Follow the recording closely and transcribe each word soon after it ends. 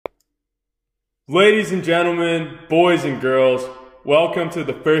Ladies and gentlemen, boys and girls, welcome to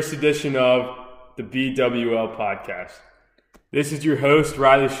the first edition of the BWL podcast. This is your host,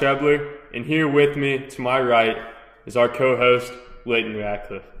 Riley Shebler, and here with me, to my right, is our co-host, Leighton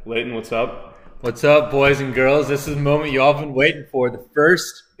Ratcliffe. Leighton, what's up? What's up, boys and girls? This is the moment you all been waiting for, the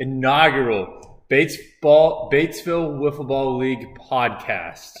first inaugural Batesville Wiffle Ball League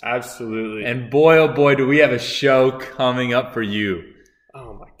podcast. Absolutely. And boy, oh boy, do we have a show coming up for you.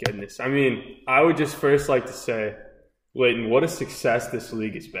 Oh my goodness. I mean, I would just first like to say, Leighton, what a success this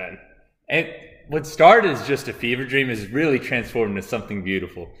league has been. And what started as just a fever dream has really transformed into something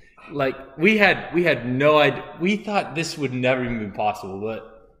beautiful. Like, we had no idea. We thought this would never even be possible,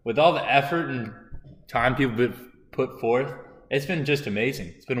 but with all the effort and time people put forth, it's been just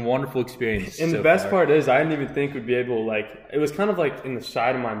amazing. It's been a wonderful experience. And the best part is, I didn't even think we'd be able to, it was kind of like in the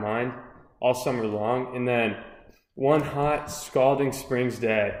side of my mind all summer long, and then one hot, scalding spring's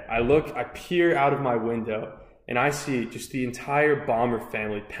day, I peer out of my window, and I see just the entire Bomber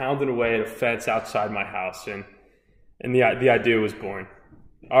family pounding away at a fence outside my house, and the idea was born.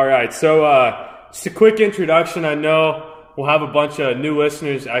 All right, so just a quick introduction. I know we'll have a bunch of new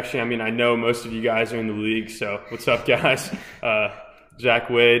listeners. Actually, I know most of you guys are in the league, so what's up, guys? Zach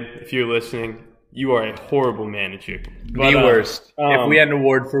Wade, if you're listening, you are a horrible manager. But, the worst. If we had an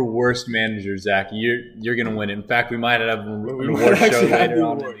award for worst manager, Zach, you're going to win it. In fact, we might have an award show later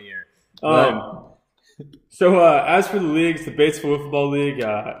on in the year. So as for the leagues, the Batesville Wiffle Ball League,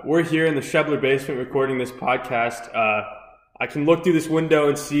 we're here in the Shebler basement recording this podcast. I can look through this window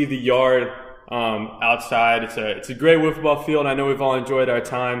and see the yard outside. It's a great wiffle ball field. I know we've all enjoyed our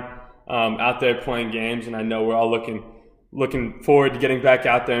time out there playing games, and I know we're all looking forward to getting back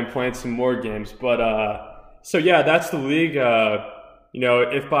out there and playing some more games. But so yeah, that's the league.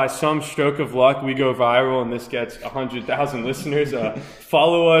 If by some stroke of luck we go viral and this gets 100,000 listeners,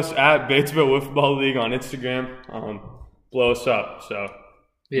 follow us at Batesville Wiffle Ball League on Instagram. Blow us up. So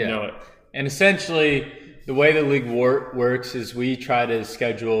yeah. You know it. And essentially, the way the league works is we try to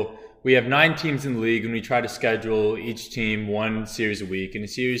schedule. We have 9 teams in the league, and we try to schedule each team one series a week. And the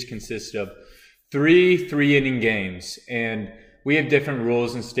series consists of 3 3-inning games, and we have different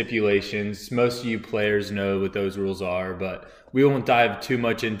rules and stipulations. Most of you players know what those rules are, but we won't dive too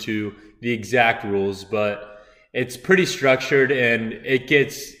much into the exact rules, but it's pretty structured, and it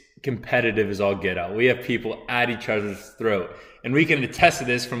gets competitive as all get out. We have people at each other's throat, and we can attest to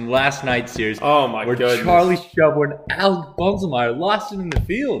this from last night's series. Oh my goodness. Charlie Shubber and Alec Bunzelmeyer lost it in the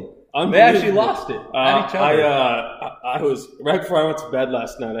field. They actually lost it at each other. I was, right before I went to bed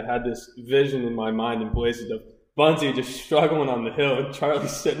last night, I had this vision in my mind and blazed of Bunzy just struggling on the hill and Charlie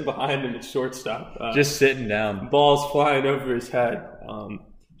sitting behind him at shortstop. Just sitting down. Balls flying over his head.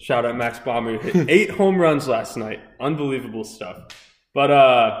 Shout out Max Bomber, who hit 8 home runs last night. Unbelievable stuff. But,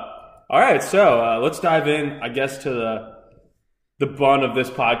 all right, so let's dive in, I guess, to the bun of this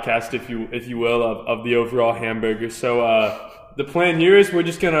podcast, if you will, of the overall hamburger. So the plan here is we're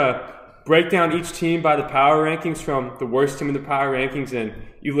just going to break down each team by the power rankings from the worst team in the power rankings. And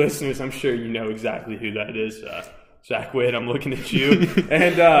you listeners, I'm sure you know exactly who that is. Zach Wade, I'm looking at you.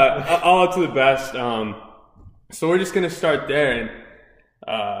 And all up to the best. So we're just going to start there.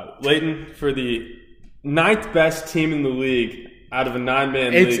 And Leighton, for the 9th best team in the league out of a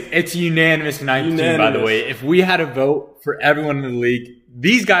 9-man league. It's unanimous 9th team, by the way. If we had a vote for everyone in the league,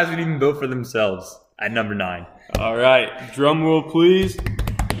 these guys would even vote for themselves at number 9. All right. Drum roll, please.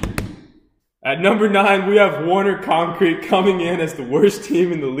 At number 9, we have Warner Concrete coming in as the worst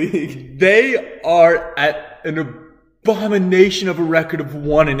team in the league. They are at an abomination of a record of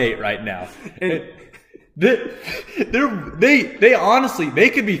 1-8 right now. And they honestly, they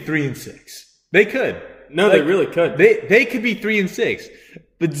could be 3-6. They could. No, they really could. They could be 3-6.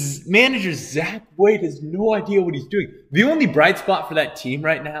 But manager Zach Wade has no idea what he's doing. The only bright spot for that team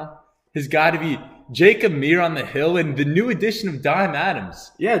right now has got to be Jacob Meir on the hill and the new addition of Dime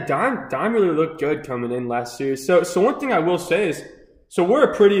Adams. Yeah, Dime really looked good coming in last series. So one thing I will say is, so we're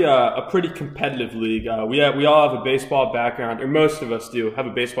a pretty competitive league. We all have a baseball background, or most of us do have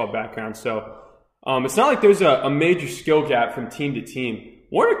a baseball background. So it's not like there's a major skill gap from team to team.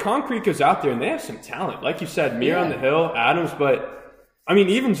 Warner Concrete goes out there and they have some talent, like you said, Meir on the hill, Adams. But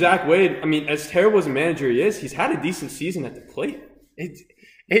even Zach Wade. As terrible as a manager he is, he's had a decent season at the plate.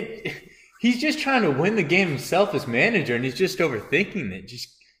 He's just trying to win the game himself as manager, and he's just overthinking it.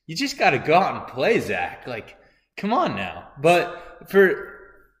 You just got to go out and play, Zach. Come on now. But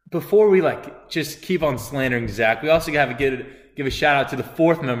before we just keep on slandering Zach, we also got to give a shout out to the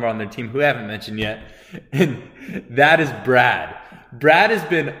 4th member on their team who I haven't mentioned yet, and that is Brad. Brad has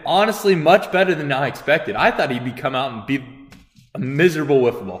been honestly much better than I expected. I thought he'd come out and a miserable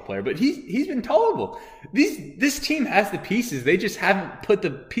wiffle ball player, but he's been tolerable. This team has the pieces. They just haven't put the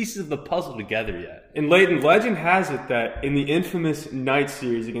pieces of the puzzle together yet. And Leighton, legend has it that in the infamous night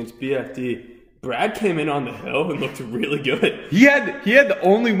series against BFD, Brad came in on the hill and looked really good. He had the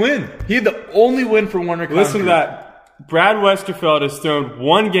only win. He had the only win for Warner Concrete. Listen to that. Brad Westerfeld has thrown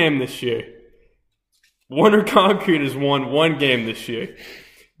one game this year. Warner Concrete has won one game this year.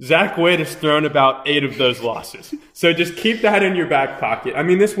 Zach Wade has thrown about 8 of those losses. So just keep that in your back pocket. I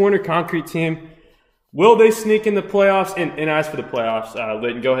mean, this Warner Concrete team, will they sneak in the playoffs? And as for the playoffs,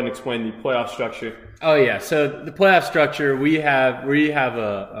 Leighton, go ahead and explain the playoff structure. Oh, yeah. So the playoff structure, we have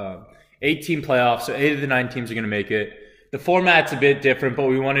a 8-team playoff, so 8 of the 9 teams are going to make it. The format's a bit different, but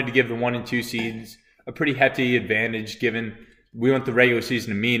we wanted to give the 1 and 2 seeds a pretty hefty advantage given we want the regular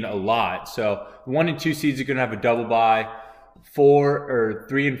season to mean a lot. So 1 and 2 seeds are going to have a double bye.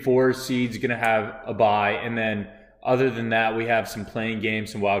 3 and 4 seeds are going to have a bye, and then other than that, we have some playing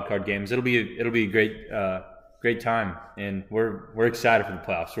games, some wild card games. It'll be a great time, and we're excited for the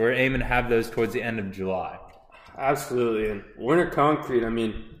playoffs. We're aiming to have those towards the end of July. Absolutely, and Warner Concrete. I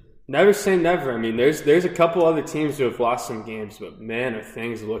mean, never say never. I mean, there's a couple other teams who have lost some games, but man, are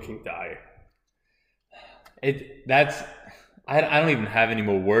things looking dire. I don't even have any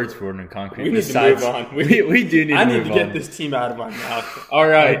more words for Warner Concrete. We need to move on. We do need to move on. I need to get this team out of my mouth. All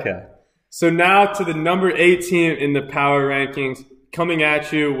right. Okay. So now to the number 8 team in the power rankings, coming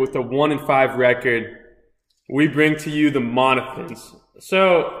at you with a 1-5 record. We bring to you the Monathans.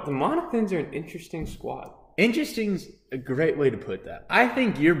 So the Monathans are an interesting squad. Interesting's a great way to put that. I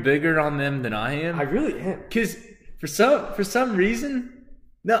think you're bigger on them than I am. I really am. Because for some reason.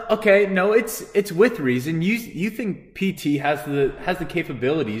 It's with reason. You think PT has the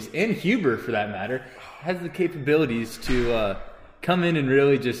capabilities, and Huber for that matter, has the capabilities to come in and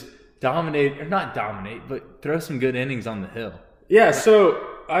really just dominate, or not dominate, but throw some good innings on the hill. Yeah, so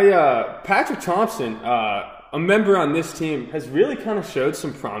Patrick Thompson, a member on this team, has really kind of showed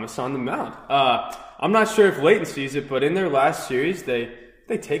some promise on the mound. I'm not sure if Leighton sees it, but in their last series, they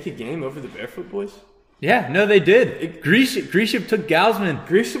take a game over the Barefoot Boys. Yeah, no, they did. Grisham took Gausman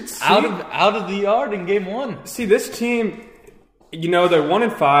out of the yard in game 1. See, this team, they're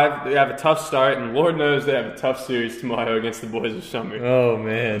 1-5. They have a tough start, and Lord knows they have a tough series tomorrow against the Boys of Summer. Oh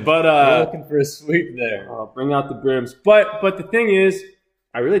man! But we're looking for a sweep there. Bring out the brims. But the thing is,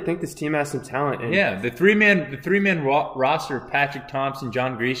 I really think this team has some talent. And yeah, the three man roster of Patrick Thompson,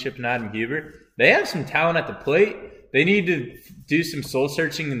 John Grisham, and Adam Huber. They have some talent at the plate. They need to do some soul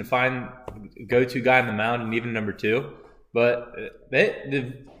searching and to find a go-to guy on the mound and even number 2. But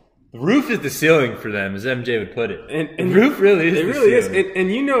the roof is the ceiling for them, as MJ would put it. And the roof really is. It really is.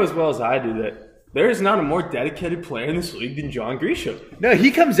 And you know as well as I do that there is not a more dedicated player in this league than John Grisham. No, he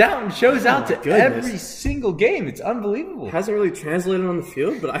comes out and shows out to every single game. It's unbelievable. Hasn't really translated on the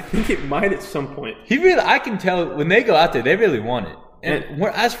field, but I think it might at some point. I can tell when they go out there, they really want it. And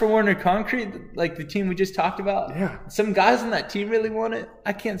as for Warner Concrete, like the team we just talked about, some guys on that team really want it.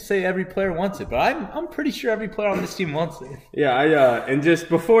 I can't say every player wants it, but I'm pretty sure every player on this team wants it. Yeah, and just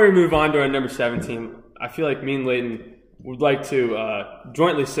before we move on to our number 7 team, I feel like me and Leighton would like to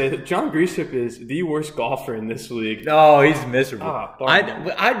jointly say that John Grisham is the worst golfer in this league. No, he's miserable.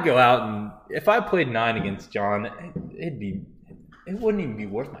 I'd go out and if I played 9 against John, it wouldn't even be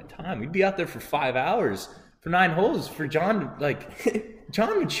worth my time. We'd be out there for 5 hours. For 9 holes, for John,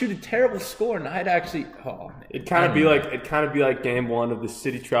 John would shoot a terrible score, and I'd actually. Oh, man. It'd kind of be like game 1 of the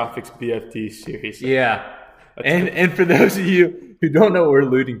City Tropics BFD series. Yeah, and for those of you who don't know what we're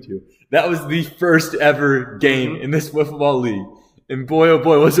alluding to, that was the first ever game in this wiffle ball league, and boy, oh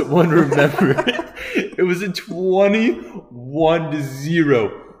boy, was it one to remember! It was a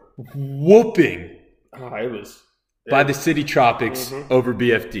 21-0 whooping. It was by the City Tropics over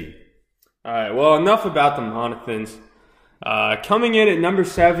BFD. All right, well, enough about the Monathans. Coming in at number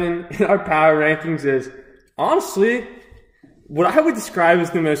 7 in our power rankings is, honestly, what I would describe as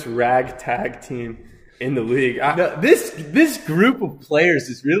the most ragtag team in the league. This group of players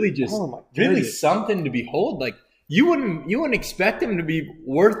is really just really something to behold. Like you wouldn't expect them to be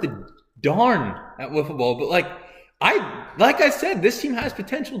worth a darn at wiffle ball, but like I said, this team has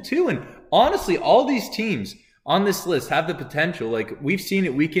potential too. And honestly, all these teams on this list have the potential. Like we've seen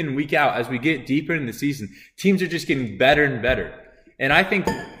it week in and week out as we get deeper in the season. Teams are just getting better and better. And I think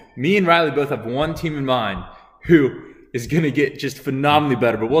me and Riley both have one team in mind who is going to get just phenomenally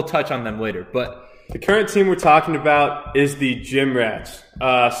better, but we'll touch on them later. The current team we're talking about is the Gym Rats.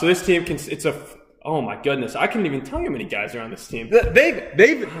 So this team oh my goodness, I can't even tell you how many guys are on this team.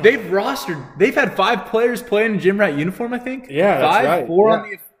 They've rostered. They've had 5 players play in a Gym Rat uniform, I think. Yeah, that's right. 4 on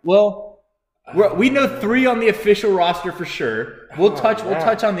the We know 3 on the official roster for sure. We'll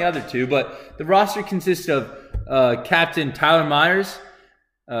touch on the other 2, but the roster consists of Captain Tyler Myers.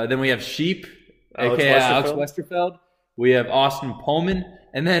 Then we have Sheep, aka Alex Westerfeld. We have Austin Pullman,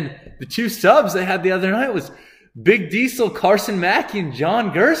 and then the 2 subs they had the other night was Big Diesel, Carson Mackey, and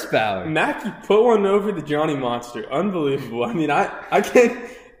John Gersbauer. Mackey put one over the Johnny Monster. Unbelievable. I mean, I can't.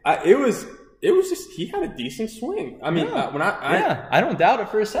 It was just he had a decent swing. I mean, I don't doubt it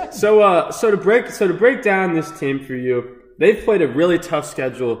for a second. So to break down this team for you, they've played a really tough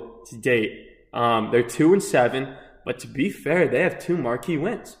schedule to date. They're 2-7, but to be fair, they have 2 marquee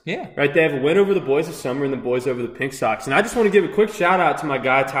wins. Yeah, right. They have a win over the Boys of Summer and the boys over the Pink Sox. And I just want to give a quick shout out to my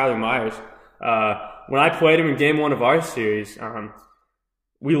guy Tyler Myers. When I played him in Game 1 of our series,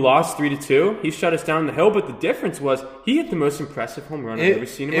 we lost 3-2. He shut us down the hill, but the difference was he hit the most impressive home run I've ever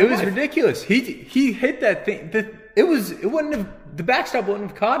seen in my life. It was ridiculous. He hit that thing. The backstop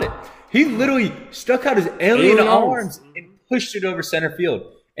wouldn't have caught it. He literally stuck out his alien arms and pushed it over center field.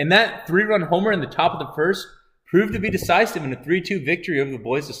 And that 3-run homer in the top of the first proved to be decisive in a 3-2 victory over the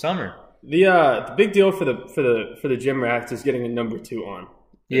Boys of Summer. The big deal for the Gym Rats is getting a number 2 on.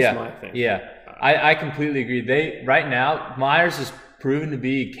 Yeah, my thing. Yeah. I completely agree. Right now, Myers is proven to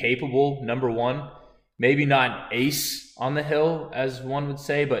be capable, number 1. Maybe not an ace on the hill, as one would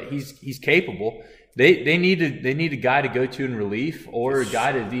say, but he's capable. They need a guy to go to in relief or a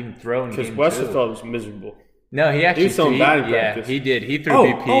guy to even throw in game 2. Because Westerfeld was miserable. No, he actually was so bad in practice. Yeah, he did. He threw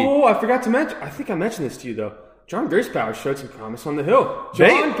BP. Oh, I forgot to mention. I think I mentioned this to you though. John Gersbauer showed some promise on the hill.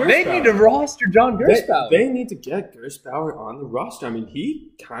 They need to roster John Gersbauer. They need to get Gersbauer on the roster. I mean,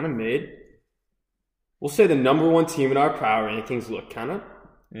 he kind of made, we'll say, the number 1 team in our power rankings look kind of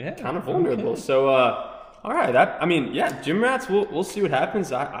vulnerable. Okay. So, all right. Gym Rats. We'll see what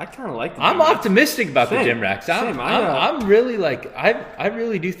happens. I kind of like. I'm optimistic about the Gym Rats. I'm really I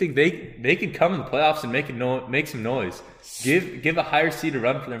really do think they could come in the playoffs and make some noise. Give a higher seed a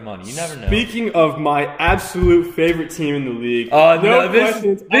run for their money. You never know. Speaking of my absolute favorite team in the league,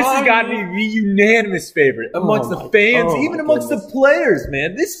 this has got to be the unanimous favorite amongst the fans, even amongst the players.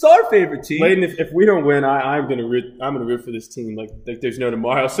 Man, this is our favorite team. Layden, if we don't win, I'm gonna root for this team like there's no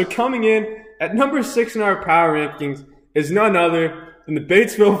tomorrow. So coming in at number 6 in our power rankings is none other than the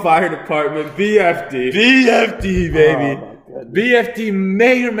Batesville Fire Department, BFD. BFD, baby. BFD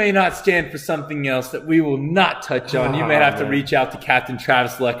may or may not stand for something else that we will not touch on. You may have to reach out to Captain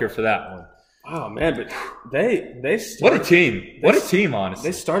Travis Lecker for that one. Oh man, but they what a team! What a team, honestly.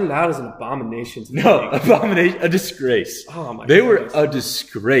 They started out as an abomination to the league. Abomination, a disgrace. Oh my! They were a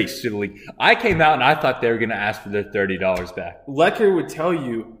disgrace to the league. I came out and I thought they were going to ask for their $30 back. Lecker would tell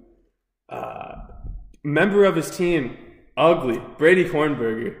you, member of his team, ugly Brady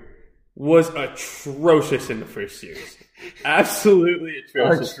Hornberger, was atrocious in the first series. Absolutely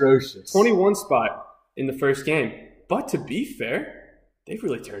atrocious. 21 spot in the first game. But to be fair, they've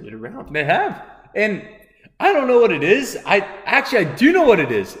really turned it around. They have. And I don't know what it is. I do know what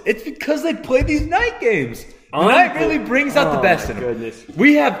it is. It's because they play these night games. The night really brings out the best in them. Goodness.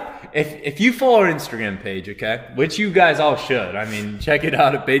 We have, if you follow our Instagram page, okay, which you guys all should. I mean, check it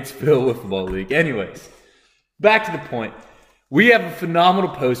out at Batesville Football League. Anyways, back to the point. We have a phenomenal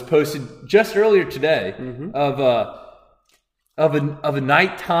post posted just earlier today of a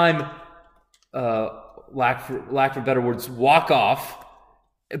nighttime, lack for better words, walk off.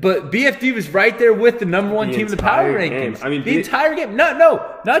 But BFD was right there with the number 1 team in the power rankings. I mean, the entire game.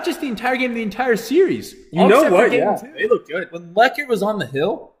 No, not just the entire game, the entire series. You know what? Yeah, they look good. When Lecker was on the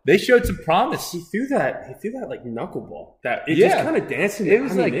hill, they showed some promise. He threw that like knuckleball. Just kind of dancing. They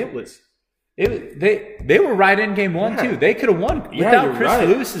were right in game 1 too. They could have won without Chris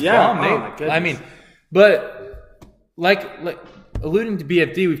Lewis's bomb. But like alluding to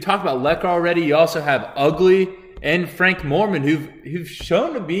BFD, we've talked about Lecker already. You also have Ugly and Frank Mormon, who've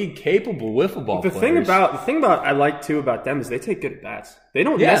shown to be capable wiffle ball players. The thing about I like too about them is they take good at bats. They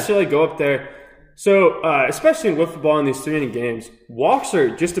don't necessarily go up there. So especially in wiffle ball in these 3-inning games, walks are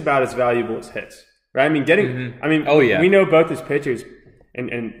just about as valuable as hits, right? I mean, we know both as pitchers,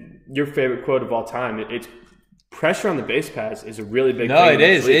 and your favorite quote of all time, it's pressure on the base paths is a really big thing. No, it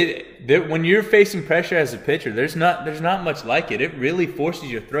is. When you're facing pressure as a pitcher, there's not much like it. It really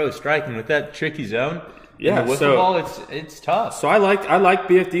forces you to throw a strike, and with that tricky zone. Yeah, with the ball, it's tough. So I like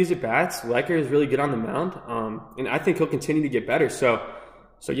BFD's at bats. Lecker is really good on the mound, and I think he'll continue to get better. So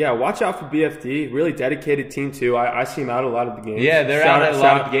yeah, watch out for BFD. Really dedicated team too. I see him out a lot of the games. Yeah, they're out at a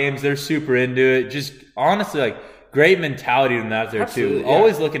lot of the games. They're super into it. Just honestly, great mentality to them out there too. Yeah.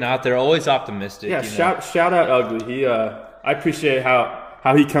 Always looking out there. Always optimistic. Yeah, shout out Ugly. I appreciate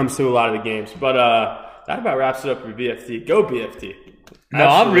how he comes to a lot of the games. But that about wraps it up for BFD. Go BFD. No,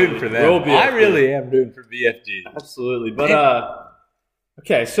 I'm rooting for Roll them. BFD. I really am rooting for BFD. Absolutely. But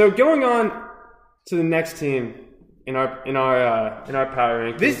okay, so going on to the next team in our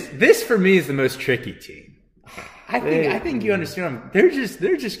power rankings. This for me is the most tricky team. I think you understand. They're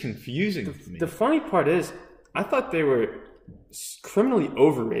just confusing to me. The funny part is, I thought they were criminally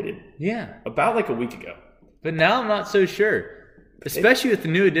overrated. Yeah, about like a week ago. But now I'm not so sure, especially with the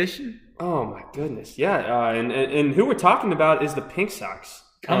new addition. Oh my goodness, yeah. And who we're talking about is the Pink Sox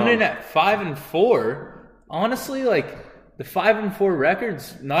coming in at 5-4. Honestly, like the 5-4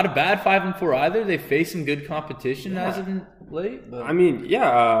 record's not a bad 5-4 either. They face some good competition as of late. But. I mean,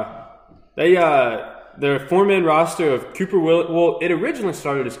 their four-man roster of Cooper Well, it originally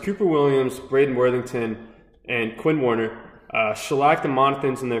started as Cooper Williams, Braden Worthington, and Quinn Warner. Shellacked the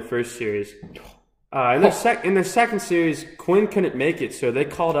Monathans in their first series. In their second series, Quinn couldn't make it, so they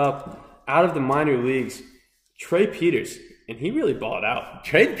called up out of the minor leagues Trey Peters, and he really balled out.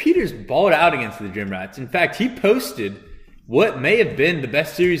 Trey Peters balled out against the Gym Rats. In fact, he posted what may have been the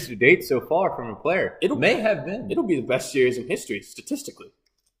best series to date so far from a player. It'll be the best series in history, statistically.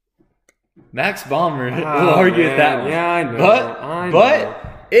 Max Bomber will argue with that one. Yeah, I know.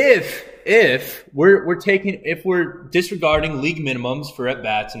 But if we're disregarding league minimums for at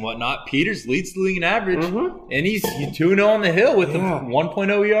bats and whatnot, Peters leads the league in average, and he's 2-0 on the hill with a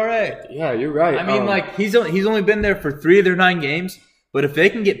 1.0 ERA. Yeah, you're right. I mean, he's only been there for 3 of their 9 games, but if they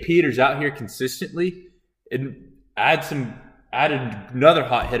can get Peters out here consistently and add another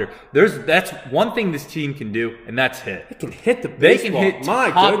hot hitter, that's one thing this team can do, and that's hit. They can hit the baseball. They can hit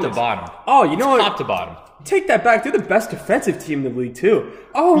top to bottom. Oh, you know what? Top to bottom. Take that back. They're the best defensive team in the league, too.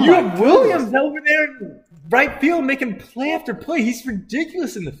 Oh, you have Williams over there in right field making play after play. He's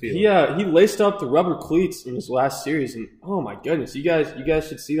ridiculous in the field. Yeah, he laced up the rubber cleats in his last series, and oh my goodness, you guys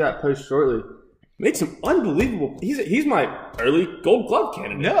should see that post shortly. Made some unbelievable. He's my early Gold Glove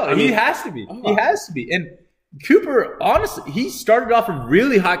candidate. No, he has to be. He has to be. And Cooper, honestly, he started off a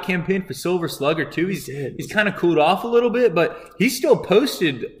really hot campaign for Silver Slugger too. He's kind of cooled off a little bit, but he still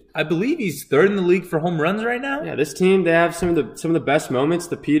posted. I believe he's 3rd in the league for home runs right now. Yeah, this team, they have some of the best moments.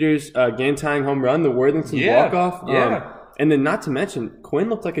 The Peters game-tying home run, the Worthington walk-off. Yeah. And then not to mention, Quinn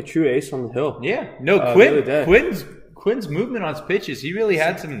looked like a true ace on the hill. Yeah. No, Quinn's movement on his pitches, he really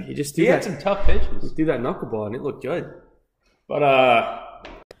had some had some tough pitches. He threw that knuckleball, and it looked good. But, all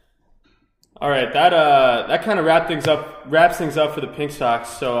right, that kind of wraps things up for the Pink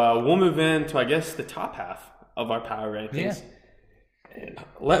Sox. So we'll move into, I guess, the top half of our power rankings. Yeah. And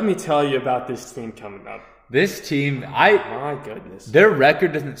let me tell you about this team coming up. This team, my goodness, their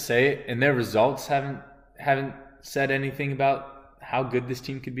record doesn't say it, and their results haven't said anything about how good this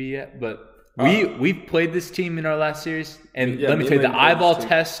team could be yet. But we've played this team in our last series, and let me tell you, the eyeball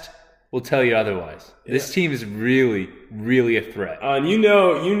test will tell you otherwise. Yeah. This team is really, really a threat. And you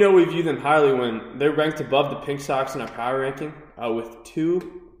know we view them highly when they're ranked above the Pink Sox in our power ranking with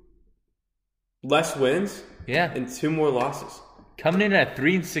 2 less wins and 2 more losses. Coming in at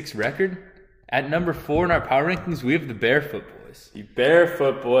 3-6 record, at number 4 in our power rankings, we have the Barefoot Boys. The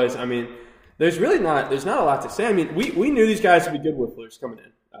Barefoot Boys. I mean, there's not a lot to say. I mean, we knew these guys would be good whifflers coming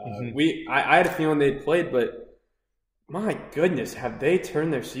in. I had a feeling they'd played, but my goodness, have they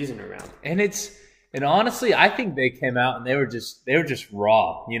turned their season around? And honestly, I think they came out and they were just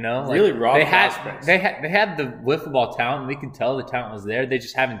raw, you know, really raw. They had the wiffle ball talent. And we could tell the talent was there. They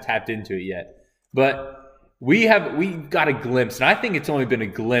just haven't tapped into it yet, but. We got a glimpse, and I think it's only been a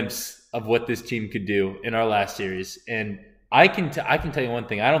glimpse of what this team could do in our last series. And I can tell you one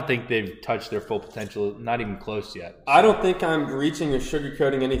thing: I don't think they've touched their full potential, not even close yet. So. I don't think I'm reaching or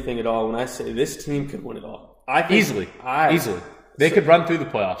sugarcoating anything at all when I say this team could win it all. I think easily. They could run through the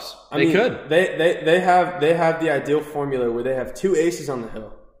playoffs. They could. They have the ideal formula where they have 2 aces on the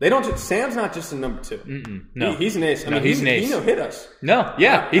hill. They don't. Sam's not just a number 2. No, he's an ace. He's an ace. He no-hit us. No,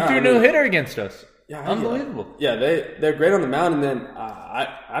 he threw a no-hitter against us. Yeah, unbelievable. Yeah, they're great on the mound, and then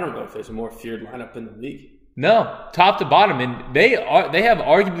I don't know if there's a more feared lineup in the league. No, top to bottom, and they have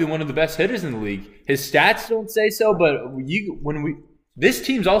arguably one of the best hitters in the league. His stats don't say so, but this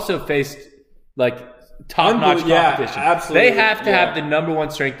team's also faced like top-notch competition. Absolutely. They have to have the number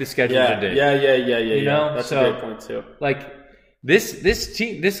 1 strength of schedule today. Yeah. You know, that's a great point too. Like this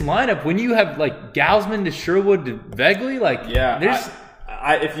team, this lineup, when you have like Gausman to Sherwood to Vegley, like there's.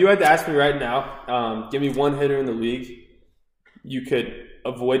 If you had to ask me right now, give me 1 hitter in the league you could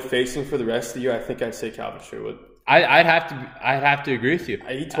avoid facing for the rest of the year, I think I'd say Calvin Sherwood. I'd have to agree with you.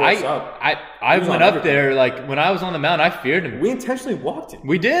 He tore us up. I went up there, like, when I was on the mound, I feared him. We intentionally walked him.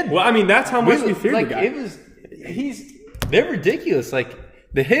 We did. Well, I mean, that's how much we feared the guy. They're ridiculous. Like,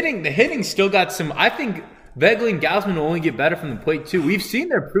 the hitting still got some, I think Vegley and Gausman will only get better from the plate too. We've seen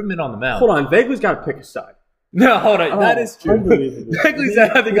their improvement on the mound. Hold on, Vegley's got to pick a side. No, hold on. That is true. Unbelievable. Vegley's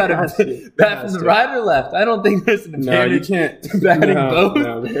either got to bat from the right or left. I don't think there's an advantage to batting both.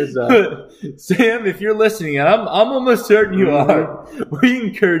 No, there's Sam, if you're listening, and I'm almost certain you are, we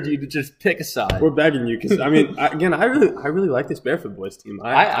encourage you to just pick a side. We're begging you because I really like this Barefoot Boys team.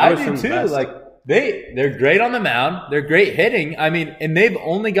 I do too. Like they're great on the mound. They're great hitting. I mean, and they've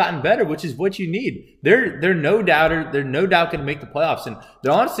only gotten better, which is what you need. They're no doubter. They're no doubt going to make the playoffs, and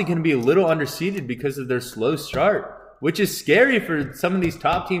they're honestly going to be a little underseeded because of their slow start, which is scary for some of these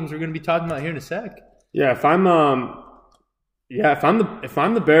top teams we're going to be talking about here in a sec. Yeah, if I'm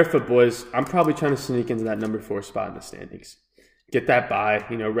the Barefoot Boys, I'm probably trying to sneak into that number 4 spot in the standings. Get that bye,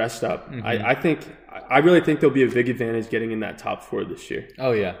 rest up. Mm-hmm. I really think there'll be a big advantage getting in that top 4 this year.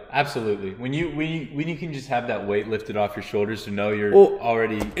 Oh yeah, absolutely. When you can just have that weight lifted off your shoulders to know you're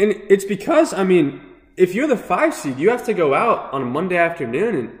already. And it's because if you're the 5 seed, you have to go out on a Monday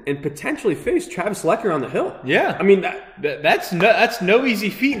afternoon and potentially face Travis Lecker on the hill. Yeah, that's no easy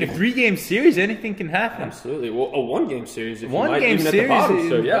feat in a 3-game series. Anything can happen. Absolutely. Well, a 1-game series. If 1 you game even series. At the bottom,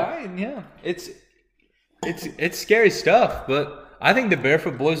 so yeah. It's scary stuff, but I think the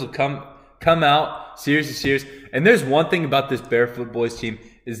Barefoot Boys will come out series to series. And there's one thing about this Barefoot Boys team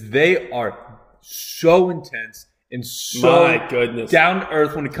is they are so intense and so down to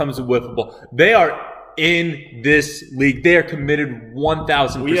earth when it comes to wiffle ball. They are in this league. They are committed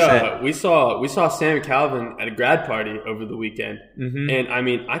 1,000%. We saw Sam Calvin at a grad party over the weekend, and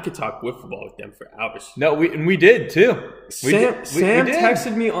I could talk wiffle ball with them for hours. No, we did too. Sam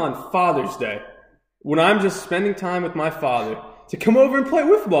texted me on Father's Day when I'm just spending time with my father to come over and play a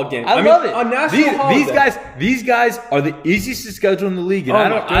wiffle ball game. I love it. On national holiday. These guys are the easiest to schedule in the league, and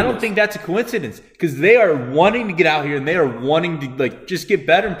I don't think that's a coincidence because they are wanting to get out here and they are wanting to just get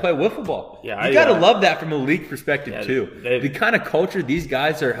better and play wiffle ball. Yeah, you gotta love that from a league perspective too. The kind of culture these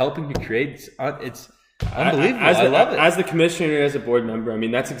guys are helping to create, it's unbelievable. I love it. As the commissioner, as a board member,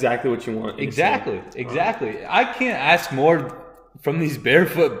 that's exactly what you want. Exactly. I can't ask more from these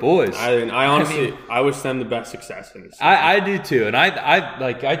Barefoot Boys. I honestly wish them the best success in this season. I do too, and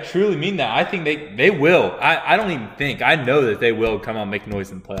I truly mean that. I think they will. I don't even think. I know that they will come out and make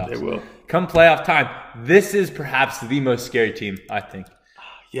noise in the playoffs. They will. Come playoff time, this is perhaps the most scary team, I think.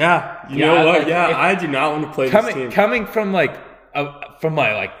 Yeah. You know what? I do not want to play this team. Coming from my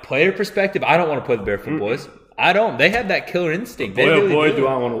player perspective, I don't want to play the Barefoot Boys. I don't. They have that killer instinct. Boy, do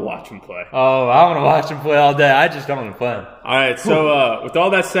I want to watch them play. Oh, I want to watch them play all day. I just don't want to play them. All right, so with all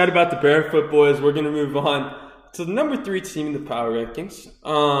that said about the Barefoot Boys, we're going to move on to the number 3 team in the power rankings.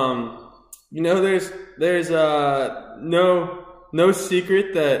 There's no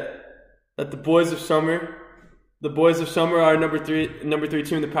secret that the Boys of Summer are number three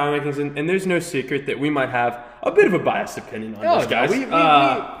team in the power rankings, and there's no secret that we might have a bit of a biased opinion on those guys.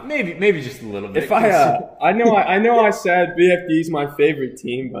 Maybe just a little bit. If I know I said BFD is my favorite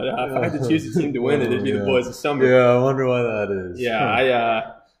team, but if I had to choose a team to win, it'd be the Boys of Summer. Yeah, I wonder why that is.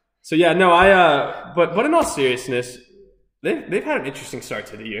 Yeah, but in all seriousness, they've had an interesting start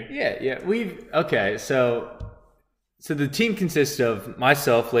to the year. Yeah. So the team consists of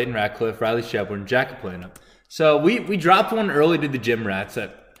myself, Leighton Ratcliffe, Riley Shepard, and Jack Kaplana. So we dropped one early to the Gym Rats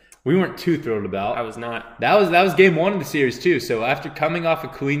that we weren't too thrilled about. I was not. That was game 1 of the series too. So after coming off a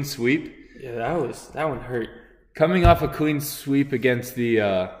clean sweep, that one hurt. Coming off a clean sweep against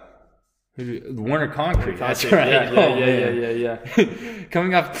the Warner Concrete. That's right. Yeah.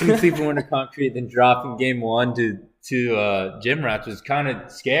 Coming off a clean sweep with Warner Concrete, then dropping game 1 to Gym Rats was kind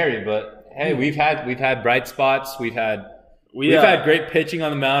of scary. But hey, we've had bright spots. We've had great pitching on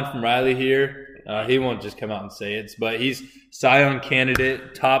the mound from Riley here. He won't just come out and say it, but he's Cy Young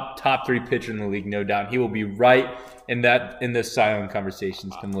candidate, top 3 pitcher in the league, no doubt. He will be right in the Cy Young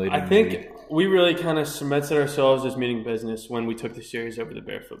conversations come later. I think we really kind of cemented ourselves as meeting business when we took the series over the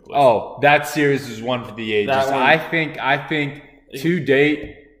Barefoot Boys. Oh, that series is one for the ages. I think to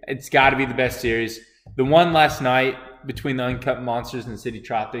date it's got to be the best series. The one last night between the Uncut Monsters and the City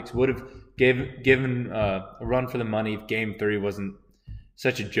Tropics would have given a run for the money if Game 3 wasn't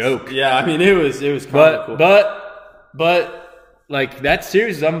such a joke. Yeah, it was cool. But like that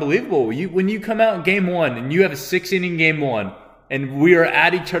series is unbelievable. When you come out in game 1 and you have a 6-inning game 1 and we are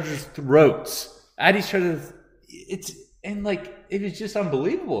at each other's throats, it was just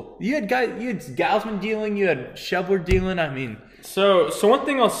unbelievul. You had Gausman dealing, you had Shepard dealing. So one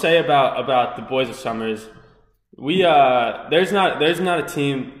thing I'll say about the Boys of Summer is there's not a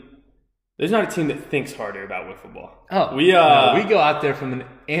team there's not a team that thinks harder about wiffle ball. Oh, we go out there from an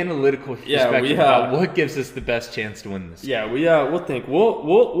analytical perspective about what gives us the best chance to win this. Yeah, we'll think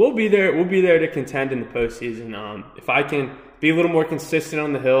we'll be there. We'll be there to contend in the postseason. If I can be a little more consistent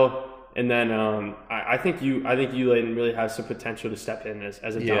on the hill, and then I think you, Layden, really have some potential to step in as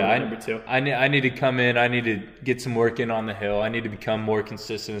a dominant number 2. I need to come in. I need to get some work in on the hill. I need to become more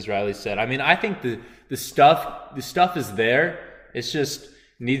consistent, as Riley said. I mean, I think the stuff is there. It's just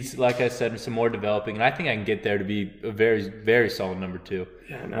needs, like I said, some more developing, and I think I can get there to be a very, very solid number 2.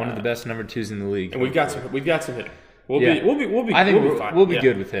 Yeah, one of the best number 2s in the league. And we've got some hitting. We'll be fine. We'll be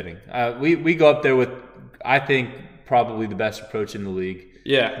good with hitting. We go up there with, I think, probably the best approach in the league.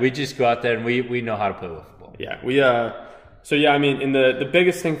 Yeah, we just go out there and we know how to play football. Yeah, So I mean, in the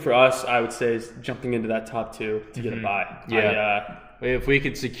biggest thing for us, I would say, is jumping into that top 2 to get a bye. Yeah, if we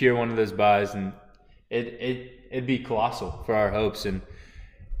could secure one of those buys, and it'd be colossal for our hopes. And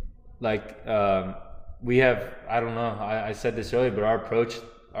we have, I don't know, I said this earlier, but our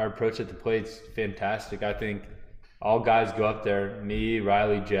approach at the plate's fantastic. I think all guys go up there, me,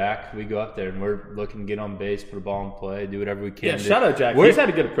 Riley, Jack, we go up there and we're looking to get on base, put a ball in play, do whatever we can. Yeah, shout out Jack. He's had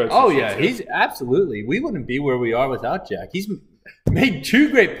a good approach. Oh, yeah, he's absolutely. We wouldn't be where we are without Jack. He's made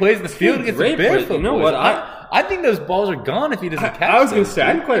 2 great plays in the field against the Barefoot. You know what? I think those balls are gone if he doesn't catch them. I was going to say,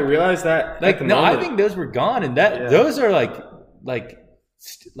 I didn't quite realize that. I think those were gone, and those are like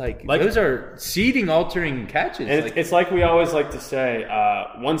those are seeding altering catches. And it's like we always like to say,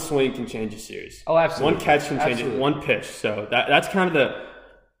 one swing can change a series. Oh, absolutely. One catch can change it. One pitch. So that's kind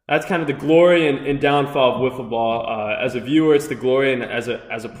of the glory and downfall of wiffle ball. As a viewer, it's the glory, and as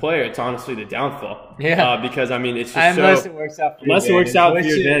a player, it's honestly the downfall. Yeah. Because I mean, it's just unless it works out for your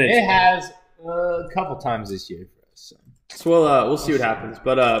advantage. It has a couple times this year for us. So we'll see what happens.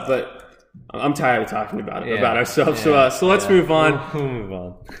 But I'm tired of talking about ourselves. Yeah. So let's move on. We'll move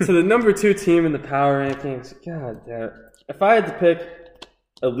on to the number 2 team in the power rankings. God damn it. If I had to pick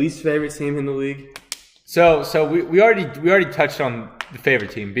a least favorite team in the league. So we already touched on the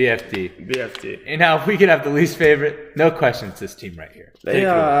favorite team, BFD. And now if we could have the least favorite, no question, it's this team right here. They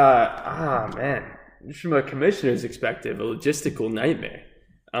man. From a commissioner's perspective, a logistical nightmare.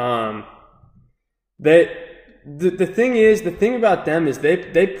 The thing about them is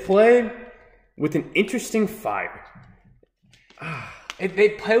they play with an interesting fire. They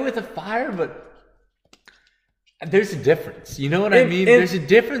play with a fire, but there's a difference. You know what I mean? There's a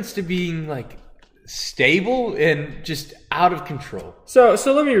difference to being stable and just out of control. So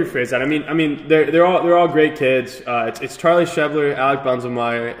let me rephrase that. I mean they're all great kids. It's Charlie Shebler, Alec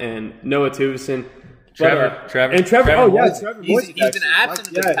Bunzelmeyer, and Noah Tuvison. Trevor. Oh yeah, Trevor. He's been absent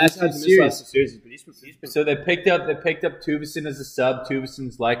in the past series. So they picked up Tuvison as a sub.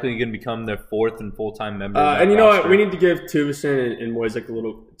 Tuvison's likely going to become their 4th and full-time member. And you know what? We need to give Tuvison and Moisick a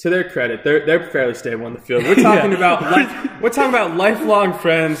little, to their credit. They're fairly stable on the field. We're talking about lifelong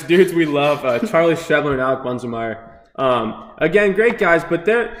friends, dudes we love. Charlie Shebler and Alec Bunzelmeyer. Again, great guys, but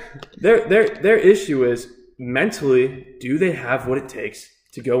their issue is mentally, do they have what it takes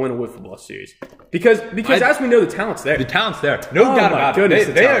to go in a wiffle ball series? Because as we know, the talent's there. The talent's there. No doubt about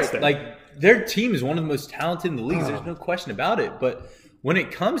it. They are their team is one of the most talented in the league. There's no question about it. But when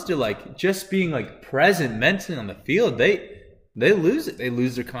it comes to just being present mentally on the field, they lose it. They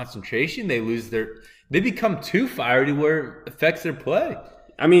lose their concentration. They become too fiery where it affects their play.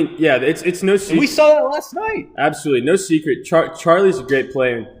 I mean, yeah, it's no secret. We saw that last night. Absolutely, no secret. Charlie's a great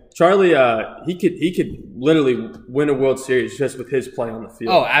player. Charlie, he could literally win a World Series just with his play on the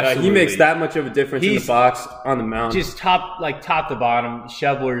field. Oh, absolutely. He makes that much of a difference in the box, on the mound. Just top to bottom.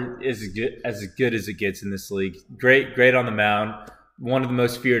 Shebler is as good as it gets in this league. Great on the mound. One of the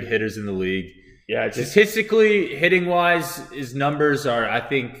most feared hitters in the league. Yeah, statistically, hitting wise, his numbers are, I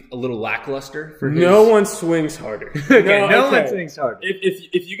think, a little lackluster for his. No one swings harder. No one swings harder.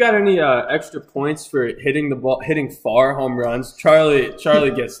 If you got any extra points for hitting the ball, hitting far home runs, Charlie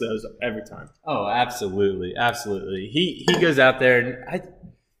gets those every time. Oh, absolutely. He goes out there and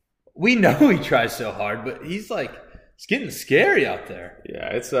we know he tries so hard, but he's getting scary out there.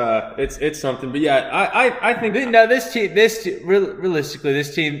 Yeah, it's something. But yeah, I think realistically,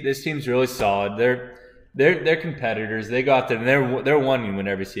 this team's really solid. They're competitors. They go out there and they're wanting to win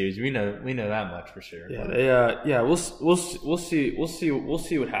every series. We know that much for sure. Yeah, we'll see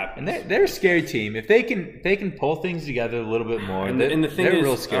what happens. And they're a scary team. If they can pull things together a little bit more. And the thing is, a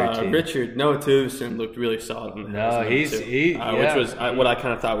real scary team. Noah Tuvison looked really solid on the which was what I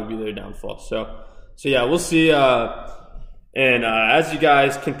kind of thought would be their downfall. So yeah, we'll see. And as you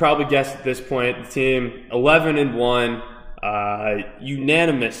guys can probably guess at this point, the team 11-1,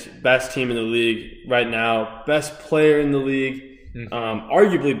 unanimous best team in the league right now, best player in the league.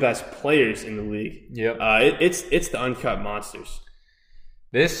 arguably best players in the league. Yep. It's the Uncut Monsters.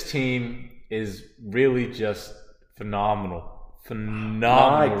 This team is really just phenomenal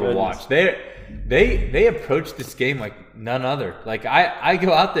to watch. They approach this game like none other. Like I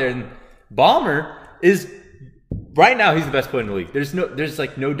go out there and Ballmer is right now he's the best player in the league. There's no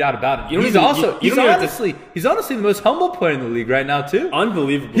doubt about it. He's honestly the most humble player in the league right now too.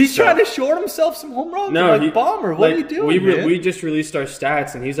 Unbelievable. He's trying to short himself some home runs. No, Ballmer, what are you doing? We just released our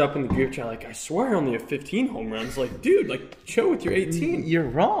stats and he's up in the group chat like, I swear I only have 15 home runs. Like, dude, like chill with your 18. You're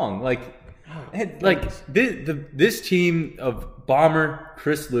wrong. This team of Ballmer,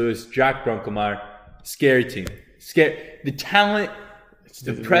 Chris Lewis, Jack Grunkelmeyer, scary team. The talent,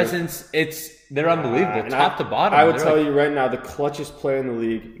 the presence, they're unbelievable, top to bottom. I would tell you right now, the clutchest player in the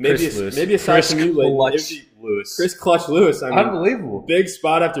league, maybe aside from you, Chris Clutch Lewis. I mean, unbelievable. Big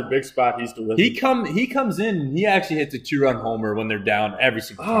spot after big spot, he's delivered. He comes in and he actually hits a 2-run homer when they're down every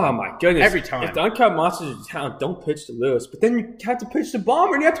single time. Oh my goodness! Every time. If the Uncut Monsters of town don't pitch to Lewis, but then you have to pitch to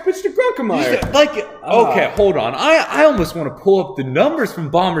Ballmer and you have to pitch to Grunkelmeyer. Okay, hold on. I almost want to pull up the numbers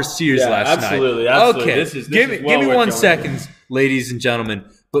from Ballmer's series last night. Absolutely. Okay, This give me 1 second, ladies and gentlemen.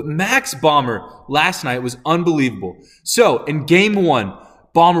 But Max Ballmer last night was unbelievable. So in game 1,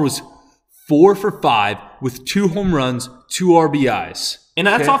 Ballmer was 4 for 5 with 2 home runs, 2 RBIs. And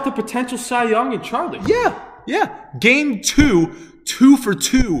that's off the potential Cy Young and Charlie. Yeah. Game 2, 2 for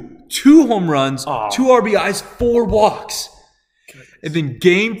 2, 2 home runs, 2 RBIs, 4 walks. Goodness. And then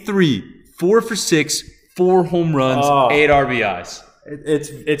game 3, 4 for 6, 4 home runs, 8 RBIs.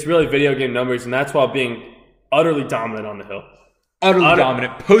 It's really video game numbers, and that's while being utterly dominant on the hill. Utterly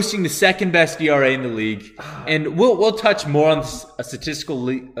dominant, posting the second best ERA in the league. And we'll touch more on statistical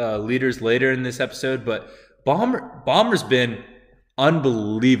leaders later in this episode, but Ballmer's been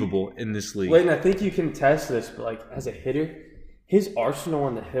unbelievable in this league. Wait, and I think you can test this, but like as a hitter, his arsenal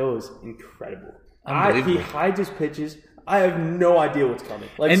on the hill is incredible. He hides his pitches. I have no idea what's coming.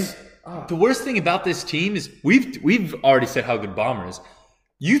 The worst thing about this team is we've already said how good Ballmer is.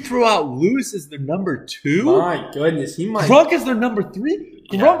 You throw out Lewis as their number 2? My goodness, he might. Grunk is their number 3?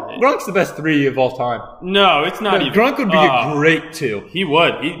 Grunk's the best 3 of all time. No, it's not even. Grunk would be a great 2. He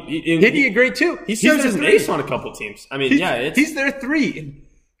would. He'd be a great 2. He serves as an ace on a couple teams. I mean, he's their 3. And,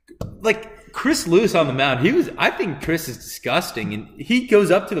 Chris Lewis on the mound, I think Chris is disgusting. And he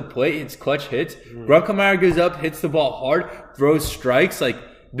goes up to the plate, hits clutch hits. Grunkelmeyer goes up, hits the ball hard, throws strikes.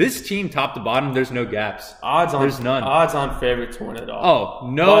 This team, top to bottom, there's no gaps. There's none. Odds on favorite to win it all.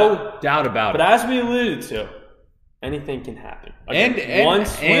 Oh, no doubt about it. But as we alluded to, anything can happen. And one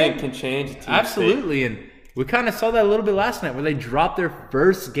swing can change a team's absolutely. And we kind of saw that a little bit last night, where they dropped their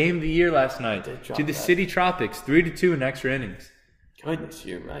first game of the year last night to the City Tropics, 3-2 in extra innings. Goodness,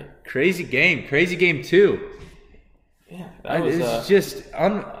 you're right. Crazy game 2. Yeah, it's just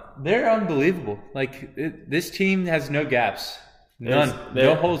they're unbelievable. This team has no gaps. None.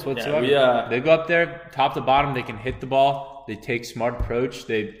 No holes whatsoever. They go up there, top to bottom. They can hit the ball. They take smart approach.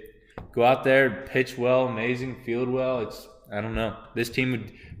 They go out there, pitch well, amazing, field well. I don't know. This team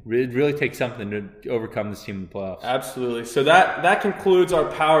would really take something to overcome this team in the playoffs. Absolutely. So that concludes our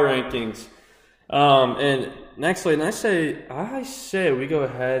power rankings. And next, I say we go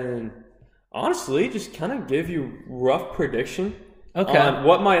ahead and honestly just kind of give you rough prediction. Okay. On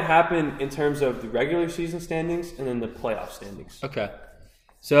what might happen in terms of the regular season standings and then the playoff standings. Okay.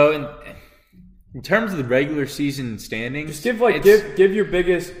 So in terms of the regular season standings, just give your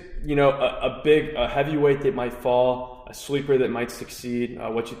biggest, a heavyweight that might fall, a sleeper that might succeed.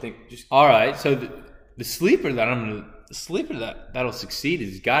 What you think? All right. So the sleeper that'll succeed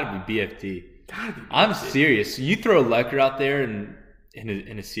has got to be BFD. I'm serious. So you throw Lecker out there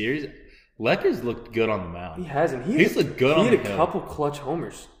in a series. Lecker's looked good on the mound. He hasn't. He's looked good on the hill. He had a couple clutch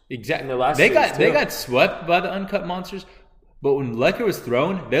homers. Exactly. In the last they got swept by the Uncut Monsters, but when Lecker was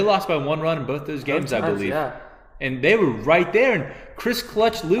thrown, they lost by 1 run in both those games, I believe. Yeah. And they were right there. And Chris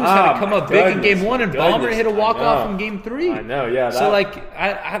Clutch Lewis had to come up big in game 1, and Ballmer hit a walk off in game 3. I know. Yeah. So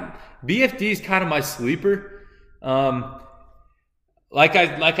BFD is kind of my sleeper. Like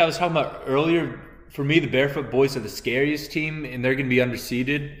I was talking about earlier. For me, the Barefoot Boys are the scariest team, and they're going to be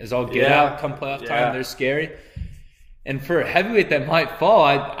underseeded as all get out come playoff time. They're scary. And for a heavyweight that might fall,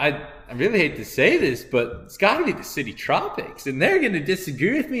 I really hate to say this, but it's got to be the City Tropics, and they're going to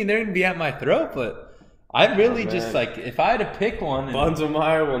disagree with me, and they're going to be at my throat. But I really if I had to pick one,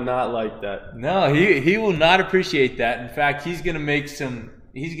 Bunzelmeyer will not like that. No, he will not appreciate that. In fact, he's going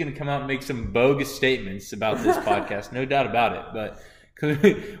to come out and make some bogus statements about this podcast, no doubt about it. But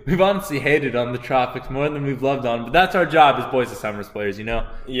we've honestly hated on the Tropics more than we've loved on, but that's our job as Boys of Summers players, you know?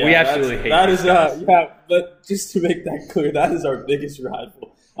 Yeah, we absolutely hate that. these guys. But just to make that clear, that is our biggest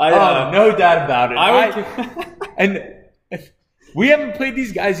rival. No doubt about it. And we haven't played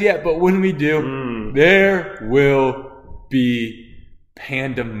these guys yet, but when we do, there will be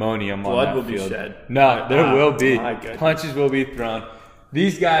pandemonium on that will field. Be shed. No, there will be. My Punches will be thrown.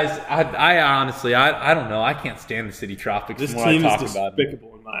 These guys, I honestly, I don't know. I can't stand the City Tropics. This more team I talk is about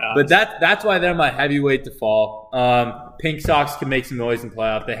despicable in my eyes. But that's why they're my heavyweight to fall. Pink Sox can make some noise and play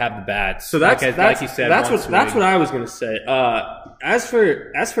out. They have the bats. So like you said, that's what I was going to say. As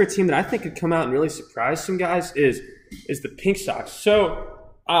for a team that I think could come out and really surprise some guys is the Pink Sox. So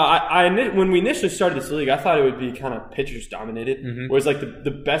when we initially started this league, I thought it would be kind of pitchers dominated, whereas like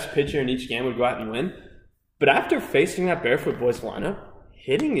the best pitcher in each game would go out and win. But after facing that Barefoot Boys lineup,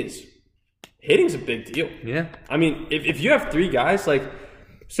 hitting's a big deal. Yeah. I mean, if you have three guys, like,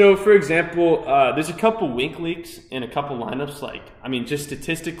 so for example, there's a couple wink leaks in a couple lineups. Like, I mean, just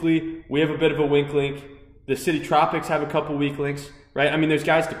statistically, we have a bit of a wink link. The City Tropics have a couple weak links, right? I mean, there's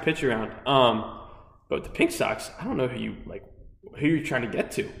guys to pitch around. But the Pink Sox, I don't know who you're trying to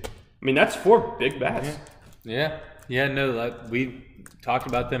get to. I mean, that's 4 big bats. Yeah. We talked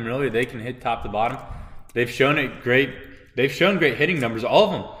about them earlier. They can hit top to bottom. They've shown great hitting numbers.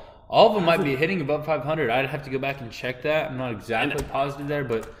 All of them might be hitting above 500. I'd have to go back and check that. I'm not exactly positive there,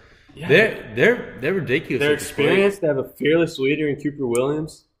 but they're ridiculous. They're experienced. They have a fearless leader in Cooper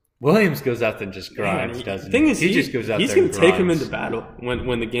Williams. Williams goes out there and just grinds, doesn't he? The thing is, he just goes out there and going to take him grinds. into battle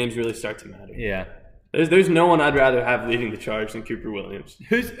when the games really start to matter. Yeah. There's no one I'd rather have leading the charge than Cooper Williams.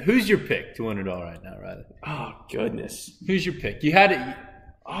 Who's your pick to win it all right now, Riley? Oh, goodness. Who's your pick? You had it.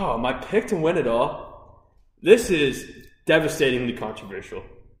 Oh, my pick to win it all. This is devastatingly controversial.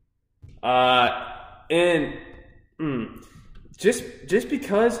 Just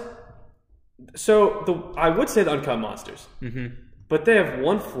because. So I would say the Uncut Monsters, but they have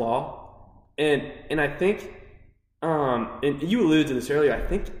one flaw, and I think, and you alluded to this earlier. I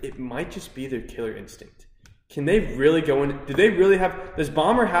think it might just be their killer instinct. Can they really go in? Do they really have? Does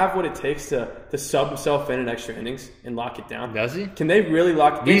Bomber have what it takes to sub himself in extra innings and lock it down? Does he? Can they really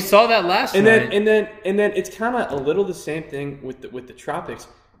lock it down? We saw that last night. And then it's kind of a little the same thing with the Tropics.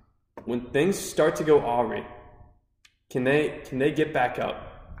 When things start to go awry, can they get back up?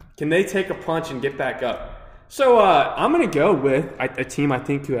 Can they take a punch and get back up? So I'm going to go with a team I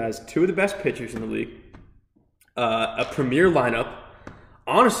think who has 2 of the best pitchers in the league, a premier lineup,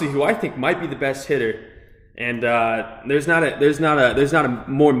 honestly, who I think might be the best hitter. And there's not a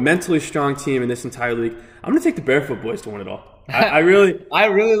more mentally strong team in this entire league. I'm gonna take the Barefoot Boys to win it all. I really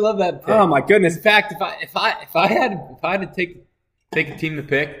love that pick. Oh my goodness! In fact, if I had to take a team to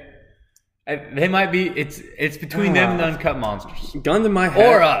pick, they might be. It's between them and the Uncut Monsters. Gun to my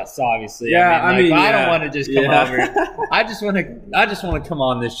head, or us, obviously. Yeah, I mean, I don't want to just come over. I just want to come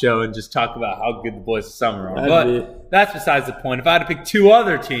on this show and just talk about how good the Boys of Summer are. But that's besides the point. If I had to pick 2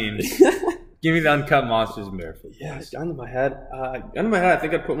 other teams. Give me the Uncut Monsters and Barefoot. Yeah, gun to my head. I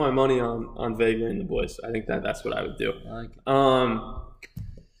think I'd put my money on Vega and the Boys. I think that's what I would do. I like it.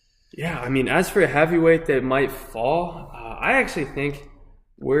 Yeah, I mean, as for a heavyweight that might fall, I actually think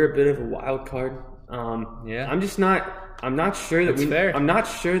we're a bit of a wild card. Yeah. I'm not sure that fair. I'm not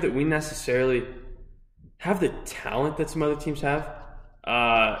sure that we necessarily have the talent that some other teams have.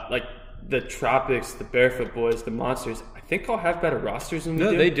 Like the Tropics, the Barefoot Boys, the Monsters. I think I'll have better rosters than we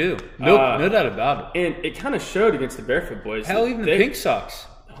do. No, they do. No doubt about it. And it kind of showed against the Barefoot Boys. Hell, even the Pink Sox.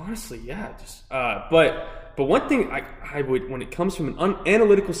 Honestly, yeah. Just but one thing I would, when it comes from an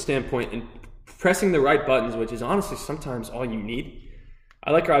analytical standpoint and pressing the right buttons, which is honestly sometimes all you need,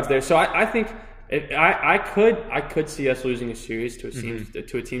 I like our odds there. So I think I could see us losing a series to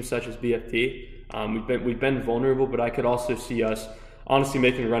a team such as BFT. We've been vulnerable, but I could also see us honestly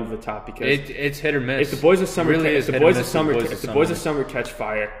making a run to the top because it's hit or miss. If the Boys of Summer, if the Boys of Summer catch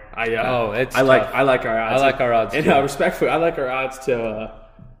fire, I like our odds. I like our odds. And respectfully, I like our odds to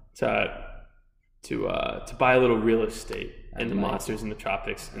buy a little real estate in the Monsters and the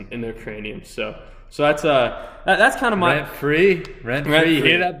Tropics and in their craniums. So that's kind of my rent free. You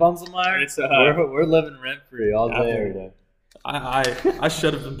hear that, Bunzelmeyer? We're living rent free all day, every day. I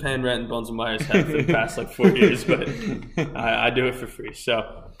should have been paying rent in Bunzelmeyer's head for the past 4 years, but I do it for free.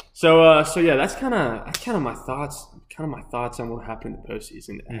 So yeah, that's kind of my thoughts. Kind of my thoughts on what happened in the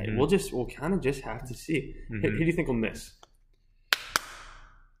postseason. We'll kind of just have to see. Who do you think will miss?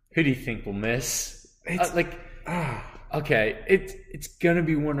 Who do you think will miss? Okay, it's gonna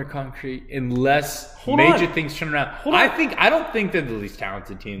be Warner Concrete unless major things turn around. I don't think they're the least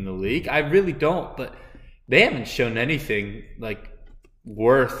talented team in the league. I really don't, but they haven't shown anything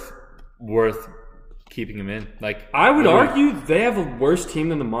worth keeping him in. Like I would argue they have a worse team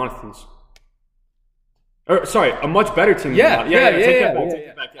than the Monathans. Or sorry, a much better team. Yeah. Take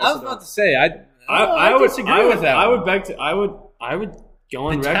that back. I was about to say I would disagree with that. I would go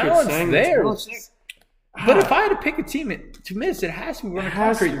on the record talent's saying there. The But if I had to pick a team to miss, it has to be Warner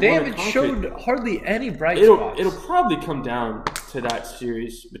Concrete. They haven't showed hardly any bright spots. It'll probably come down to that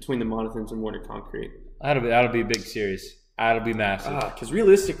series between the Monathans and Warner Concrete. That'll be a big series. That'll be massive. Because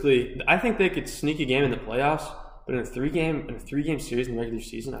realistically, I think they could sneak a game in the playoffs, but in a three game series in the regular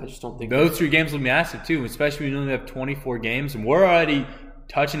season, I just don't think those 3 games will be massive too, especially when you only have 24 games, and we're already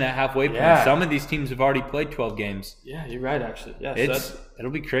touching that halfway point. Yeah. Some of these teams have already played 12 games. Yeah, you're right. Actually, yeah,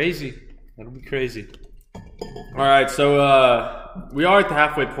 it'll be crazy. It'll be crazy. All right, so we are at the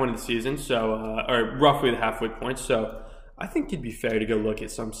halfway point of the season, so or roughly the halfway point. So I think it'd be fair to go look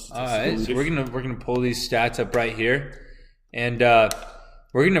at some statistics. So we're gonna pull these stats up right here, and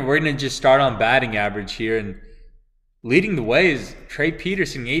we're gonna just start on batting average here. And leading the way is Trey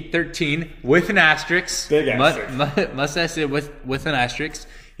Peterson, 813 with an asterisk. Big asterisk. Must I say with an asterisk?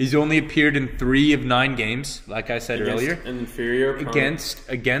 He's only appeared in 3 of 9 games, like I said earlier. An inferior opponent.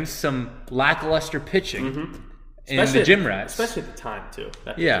 Against some lackluster pitching in Especially the Gym Rats. Especially at the time, too.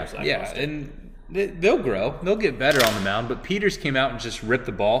 Yeah. And they'll grow. They'll get better on the mound. But Peters came out and just ripped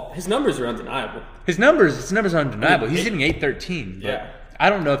the ball. His numbers are undeniable. His numbers are undeniable. He's hitting 813. Yeah. I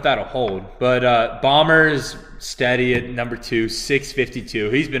don't know if that'll hold. But Bomber is steady at number 2,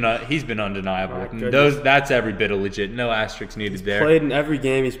 652. He's been undeniable. That's every bit of legit. No asterisks needed there. Played in every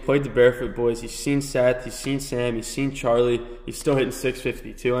game. He's played the Barefoot Boys. He's seen Seth. He's seen Sam. He's seen Charlie. He's still hitting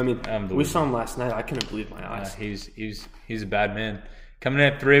 652. I mean, we saw him last night. I couldn't believe my eyes. He's a bad man. Coming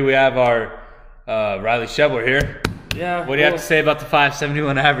in at 3, we have our Riley Shebler here. Yeah. What do you have to say about the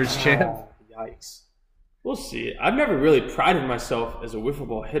 571 average, champ? Yikes. We'll see. I've never really prided myself as a wiffle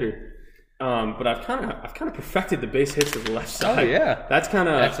ball hitter, but I've kind of perfected the base hits to the left side. Oh yeah,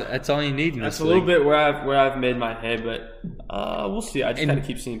 that's all you need. That's a little bit where I've made my hay, but we'll see. I just got to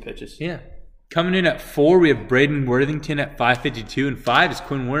keep seeing pitches. Yeah. Coming in at 4, we have Braden Worthington at 552, and 5 is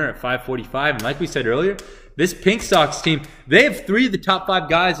Quinn Werner at 545. And like we said earlier, this Pink Sox team, they have 3 of the top 5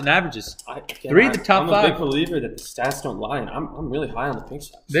 guys in averages. 3 of the top 5. I'm a big believer that the stats don't lie, and I'm really high on the Pink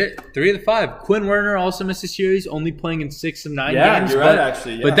Sox. 3 of the 5. Quinn Werner also missed a series, only playing in 6 of 9 games. Yeah, you're right,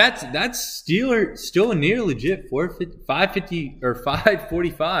 actually. Yeah. But that's still a near legit 550 or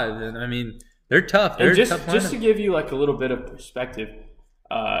 545. And I mean, they're tough. They're just tough to give you like a little bit of perspective,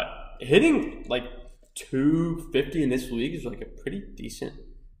 hitting like 250 in this league is like a pretty decent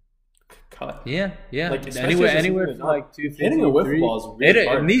cut. Yeah. Like anywhere from like 250. Hitting a wiffle ball is really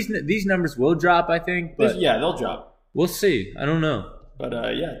hard. And these numbers will drop, I think. But they'll drop. We'll see. I don't know.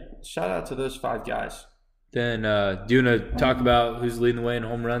 But shout out to those 5 guys. Then do you want to talk about who's leading the way in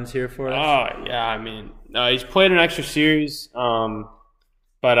home runs here for us? Oh yeah, I mean he's played an extra series.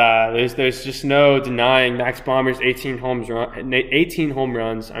 But there's just no denying Max Bomber's 18 home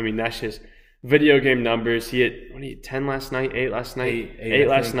runs. I mean, that's just video game numbers. He hit 10 last night, 8 last night, 8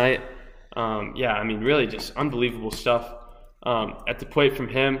 last night. Yeah, I mean, really just unbelievable stuff at the plate from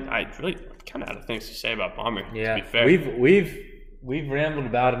him. I really kind of out of things to say about Bomber. Yeah, to be fair. We've rambled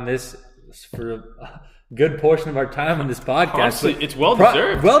about him this for a good portion of our time on this podcast. Honestly, it's well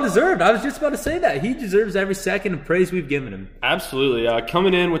deserved. Well deserved. I was just about to say that. He deserves every second of praise we've given him. Absolutely.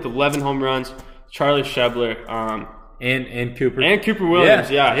 Coming in with 11 home runs, Charlie Shebler. And Cooper. And Cooper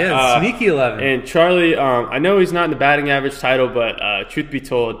Williams, yeah. Sneaky 11. And Charlie, I know he's not in the batting average title, but truth be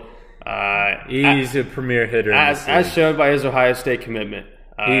told, he's a premier hitter. As shown by his Ohio State commitment.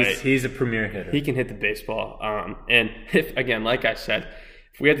 He's a premier hitter. He can hit the baseball. And if, again, like I said,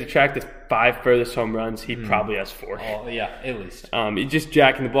 if we had to track the 5 furthest home runs, he probably has 4. Oh, yeah, at least. He's just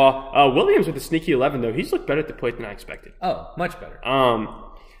jacking the ball. Williams with a sneaky 11, though. He's looked better at the plate than I expected. Oh, much better.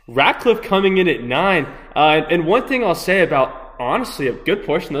 Ratcliffe coming in at 9. And one thing I'll say about, honestly, a good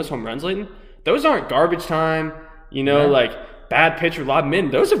portion of those home runs, Leighton, those aren't garbage time, like bad pitcher lob them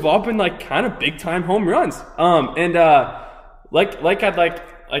in. Those have all been like kind of big time home runs. Like I'd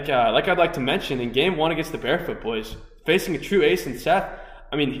like to mention in Game 1 against the Barefoot Boys, facing a true ace in Seth.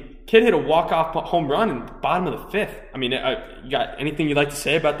 I mean, kid hit a walk-off home run in the bottom of the 5th. I mean, you got anything you'd like to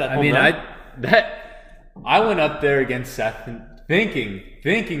say about that home run? I went up there against Seth and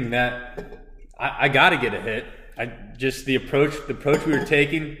thinking that I got to get a hit. Just the approach we were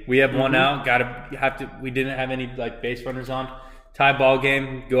taking. We have one out. We didn't have any like base runners on. Tie ball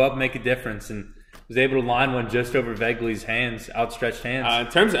game. Go up, make a difference, and was able to line one just over Vegley's hands, outstretched hands.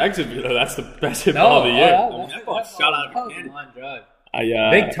 In terms of exit view, though, that's the best hit ball of the year. That ball shot out of a cannon. Line drive.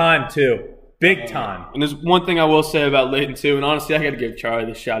 Big time too. Big time. And there's one thing I will say about Layton too, and honestly, I got to give Charlie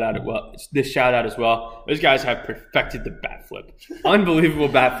this shout out as well. Those guys have perfected the bat flip. Unbelievable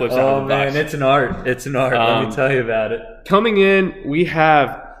bat flips. Oh man, it's an art. It's an art. Let me tell you about it. Coming in, we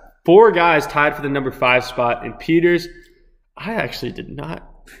have 4 guys tied for the number 5 spot in Peters. I actually did not.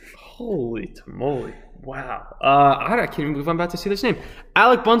 Holy tamale! Wow. I can't even believe I'm about to see this name.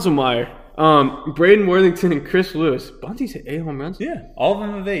 Alec Bunzelmeyer. Braden Worthington and Chris Lewis. Bunty's hit 8 home runs. Yeah, all of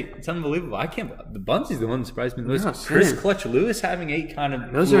them have 8. It's unbelievable. I can't. The Bunty's the one that surprised me the most. Yeah, Chris same. Clutch Lewis having 8 kind of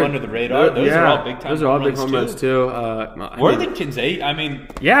flew under the radar. Those are all big time. Those are all big home runs too. Worthington's 8. I mean,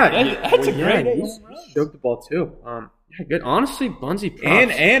 yeah, that's a great 8 He home run. stroked the ball too. Yeah, good. Honestly, Bunzy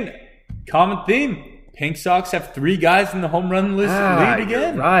props. And common theme. Pink Sox have 3 guys in the home run list lead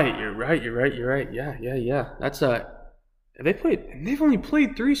again. You're right. Yeah. That's they've only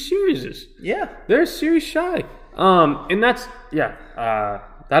played 3 series. Yeah. They're a series shy. And that's that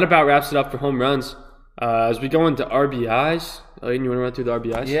about wraps it up for home runs. As we go into RBIs, Aiden, you want to run through the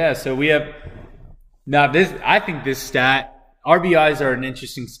RBIs? Yeah, so we have I think this stat, RBIs are an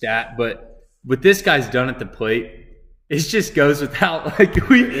interesting stat, but what this guy's done at the plate, it just goes without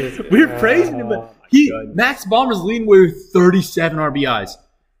we're praising him, but Max Bomber's leading with 37 RBIs.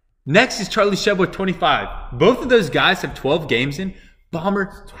 Next is Charlie Shub with 25. Both of those guys have 12 games in.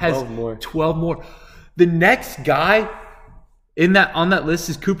 Bomber has 12 more. The next guy on that list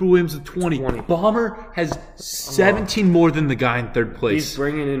is Cooper Williams with 20. Bomber has 17 more than the guy in third place. He's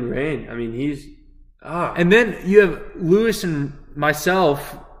bringing in rain. I mean, And then you have Lewis and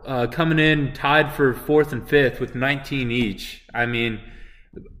myself coming in tied for 4th and 5th with 19 each. I mean,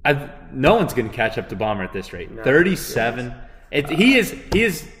 no one's going to catch up to Bomber at this rate. 37. He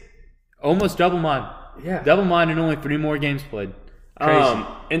is almost double mine. Yeah. Double mine and only 3 more games played. Crazy.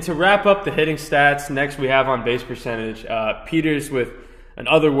 And to wrap up the hitting stats, next we have on base percentage, Peters with an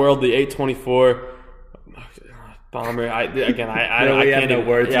otherworldly 824. Bomber, I can't no even,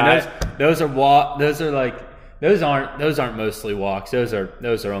 words. Yeah, Those aren't mostly walks. Those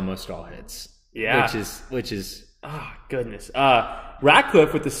are almost all hits. Yeah. Which is goodness.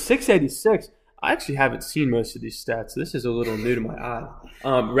 Ratcliffe with the 686. I actually haven't seen most of these stats. This is a little new to my eye.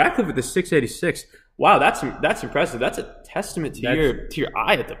 Ratcliffe with the 686. Wow, that's impressive. That's a testament to your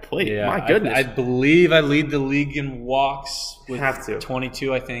eye at the plate. Yeah, my goodness. I believe I lead the league in walks with Have to.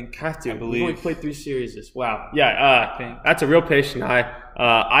 22, I think. Have to. I believe. We've only played 3 series. Wow. Yeah, that's a real patient eye.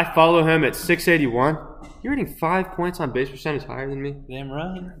 I follow him at 681. You're hitting 5 points on base percentage higher than me. Damn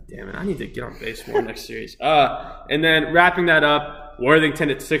right. Damn it, I need to get on base more next series. And then wrapping that up,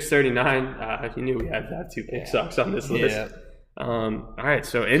 Worthington at 639. You knew we had to have 2 Pink Sox on this list. Yeah. All right,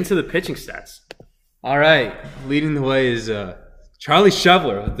 so into the pitching stats. All right, leading the way is Charlie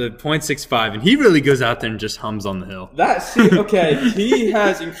Shoveler with the .65, and he really goes out there and just hums on the hill. He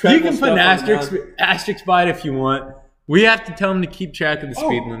has incredible. You can put an asterisk by it if you want. We have to tell him to keep track of the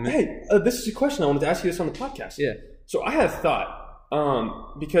speed limit. Hey, this is a question I wanted to ask you this on the podcast. Yeah. So I had a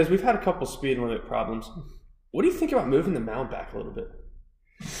thought, because we've had a couple speed limit problems. What do you think about moving the mound back a little bit?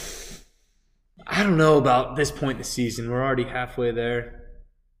 I don't know about this point in the season. We're already halfway there.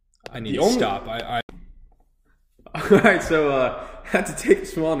 I need to stop. All right, so I had to take a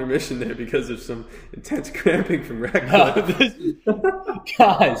small intermission there because of some intense cramping from Ratcliffe.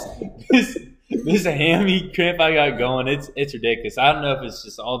 Guys, this hammy cramp I got going, it's ridiculous. I don't know if it's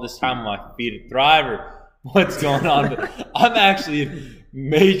just all this time on my feet to thrive or what's going on, but I'm actually in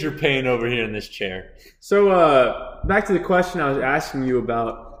major pain over here in this chair. So back to the question I was asking you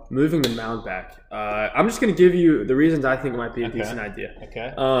about moving the mound back. I'm just going to give you the reasons I think it might be a decent idea.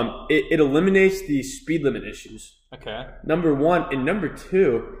 Okay. It eliminates the speed limit issues. Okay. Number 1. And number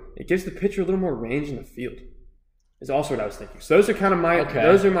 2, it gives the pitcher a little more range in the field. Is also what I was thinking. So those are kind of my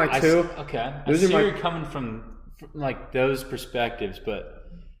those are my 2. Those you're coming from like those perspectives, but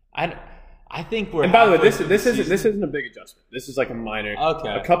I think we're. And by the way, this isn't a big adjustment. This is like a minor.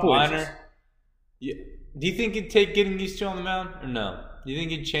 Okay. A couple minor. inches. Yeah. Do you think it'd take getting used to on the mound or no? Do you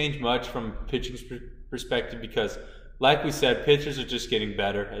think it'd change much from pitching's perspective? Because, like we said, pitchers are just getting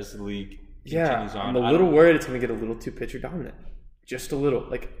better as the league continues on. I'm a little worried it's going to get a little too pitcher dominant. Just a little.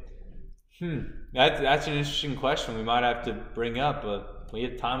 That's an interesting question we might have to bring up, but we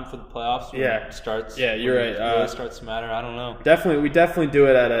have time for the playoffs when it starts. Yeah, you're right. It really starts to matter. I don't know. We definitely do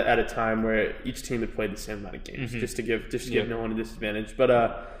it at a time where each team had played the same amount of games, just to give no one a disadvantage.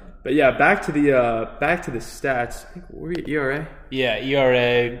 But yeah, back to the stats. I think we're at ERA. Yeah,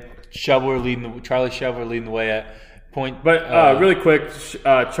 ERA. Charlie Shoveler leading the way at point. But really quick,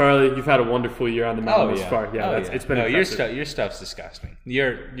 Charlie, you've had a wonderful year on the mound thus far. Yeah, it's been your stuff's disgusting.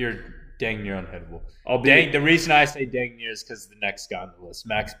 You're dang near unhittable. Albeit- The reason I say dang near is because the next guy on the list,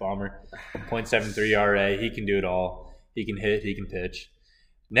 Max Bomber, 0.73 RA. He can do it all. He can hit. He can pitch.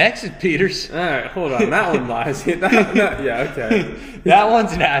 Next is Peters. All right, hold on. That one lies. Yeah, okay. That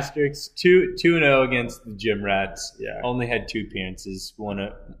one's an asterisk. 2-0 against the Gym Rats. Yeah. Only had 2 appearances.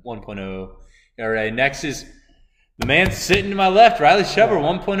 1.0 ERA. Next is the man sitting to my left, Riley Shepard,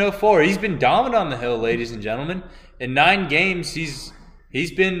 1.04. He's been dominant on the hill, ladies and gentlemen. In 9 games, he's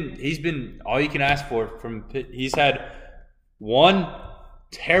been all you can ask for. He's had one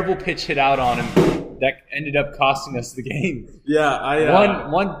terrible pitch hit out on him that ended up costing us the game.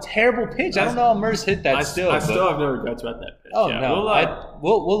 Yeah, One terrible pitch. I don't know how Mers hit that. I still have no regrets about that pitch. Oh yeah, no,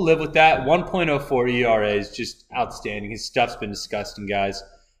 we'll live with that. 1.04 ERA is just outstanding. His stuff's been disgusting, guys.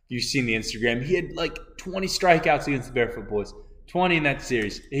 You've seen the Instagram. He had like 20 strikeouts against the Barefoot Boys. 20 in that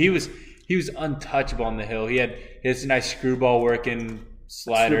series. He was untouchable on the hill. He had a nice screwball working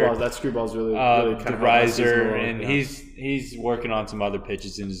slider. That screwball's really kind the of riser, and he's working on some other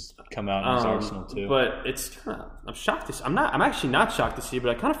pitches and has come out in his arsenal too. But it's I'm shocked to see. I'm actually not shocked to see, but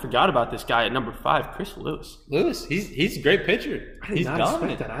I kind of forgot about this guy at number 5, Chris Lewis. He's a great pitcher. He's not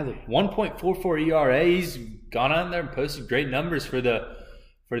dominant. expect that either. 1.44 ERA. He's gone out there and posted great numbers for the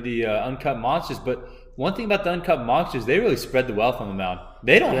Uncut Monsters. But one thing about the Uncut Monsters, they really spread the wealth on the mound.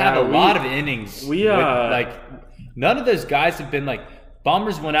 They don't have a lot of innings. None of those guys have been like.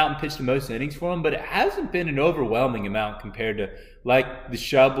 Bombers went out and pitched the most innings for them, but it hasn't been an overwhelming amount compared to like the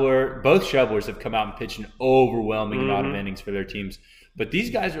Shubler. Both Shublers have come out and pitched an overwhelming amount of innings for their teams. But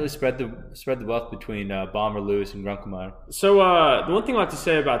these guys really spread the wealth between Bomber, Lewis, and Grunkelmeyer. So the one thing I like to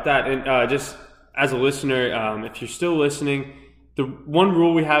say about that, and just as a listener, if you're still listening, the one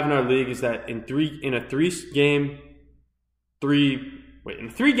rule we have in our league is that in a 3-game,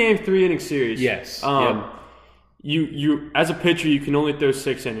 3-inning series. Yes. You as a pitcher, you can only throw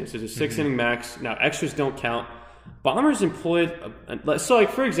 6 innings. There's a 6-inning max. Now, extras don't count. Bombers employed so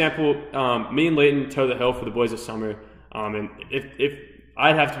like for example, me and Leighton toe the hill for the boys this summer. And if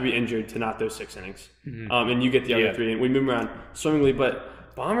I'd have to be injured to not throw 6 innings, and you get the other 3, and we move around swimmingly.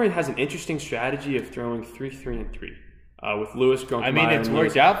 But Bomber has an interesting strategy of throwing 3, 3, and 3 with Lewis, Grunkelmeyer. I mean, it's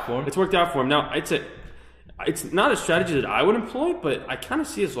worked out for him. It's worked out for him. Now it's not a strategy that I would employ, but I kind of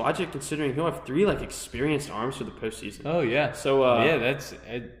see his logic considering he'll have 3 like experienced arms for the postseason. Oh yeah. So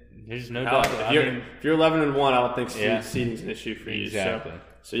there's no doubt. If you're 11-1, I don't think seeding's an issue for you. Exactly.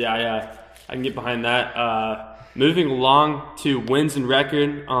 So I can get behind that. Moving along to wins and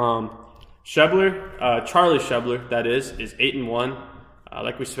record, Shubler, Charlie Shubler, that is 8-1.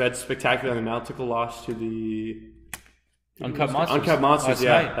 Like we said, spectacular on the mound. Took a loss to the Uncut Monsters. Uncut Monsters.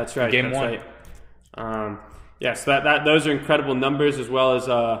 Last night. That's right. Game 1. Right. So those are incredible numbers, as well as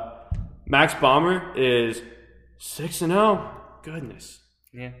Max Bomber is 6-0. Goodness.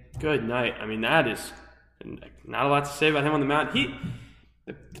 Yeah. Good night. I mean, that is not a lot to say about him on the mound.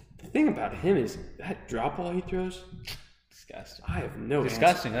 The thing about him is that drop ball he throws. Disgusting. I have no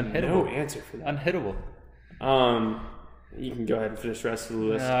Disgusting. answer. Unhittable. No answer for that. Unhittable. You can go ahead and finish the rest of the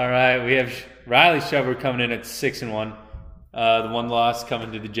list. All right, we have Riley Shepard coming in at 6-1. The one loss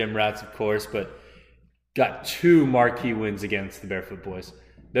coming to the Gym Rats, of course, but got 2 marquee wins against the Barefoot Boys.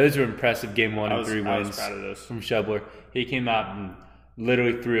 Those were impressive Game 1 and 3 wins from Shubler. He came out and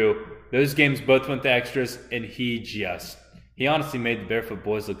literally threw. Those games both went to extras, and he honestly made the Barefoot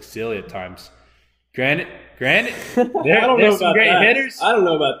Boys look silly at times. Granted, there's some great hitters. I don't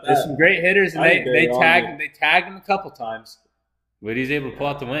know about that. There's some great hitters, and they tagged him a couple times. But he's able to pull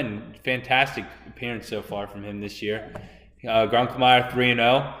out the win. Fantastic appearance so far from him this year. Grunkelmeyer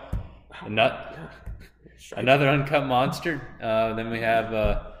 3-0. Another uncut monster. Then we have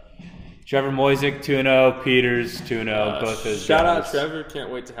Trevor Moisick 2-0. Peters 2-0. Both those shout guys. out Trevor. Can't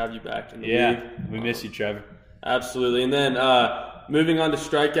wait to have you back in the league. We miss you, Trevor. Absolutely. And then moving on to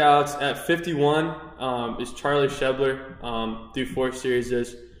strikeouts at 51 is Charlie Shubler through 4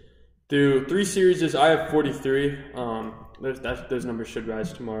 series. Through 3 series, I have 43. Those numbers should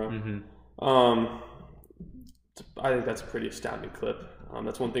rise tomorrow. I think that's a pretty astounding clip.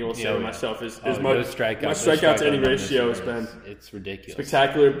 That's one thing I will say to myself is my strikeout to any ratio has been it's ridiculous,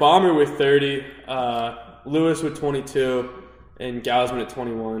 spectacular. Bomber with 30, Lewis with 22, and Gausman at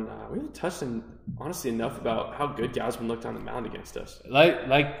 21. We haven't touched on honestly enough about how good Gausman looked on the mound against us.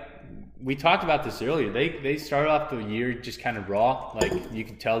 Like we talked about this earlier. They started off the year just kind of raw. Like you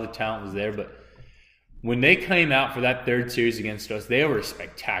could tell the talent was there, but when they came out for that 3rd series against us, they were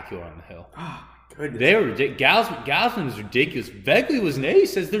spectacular on the hill. Goodness. They were Gausman was ridiculous. Vegley was an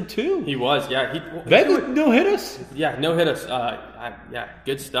ace as their 2. He was, yeah. Vegley no hit us. Yeah, no hit us.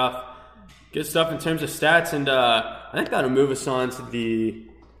 Good stuff. Good stuff in terms of stats, and I think that'll move us on to the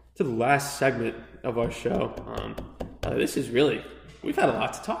to the last segment of our show. This is really, we've had a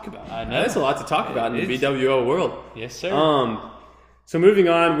lot to talk about. I know. There's a lot to talk about in the BWO world. Yes, sir. So moving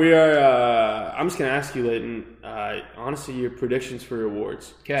on, we are. I'm just going to ask you, Leighton. Honestly, your predictions for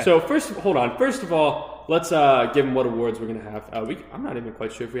awards. Okay. So hold on. First of all, let's give them what awards we're going to have. I'm not even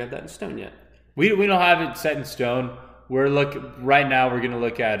quite sure if we have that in stone yet. We don't have it set in stone. Right now. We're going to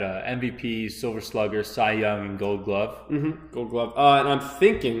look at MVP, Silver Slugger, Cy Young, and Gold Glove. Mm-hmm. Gold Glove. And I'm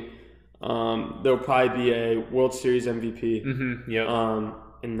thinking there'll probably be a World Series MVP. Mm-hmm. Yep.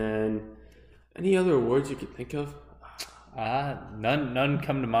 And then any other awards you could think of? None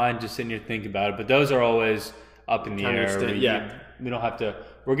come to mind just sitting here thinking about it. But those are always up in the air. We don't have to.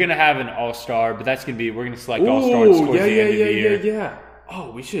 We're going to have an All-Star, but that's going to be. We're going to select All-Star towards the end of the year. Yeah.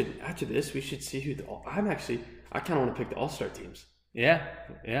 Oh, we should, after this, we should see who I kind of want to pick the All-Star teams. Yeah.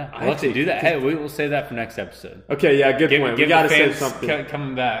 We'll have to do that. Hey, we'll save that for next episode. Okay, yeah, good point. We got to save something.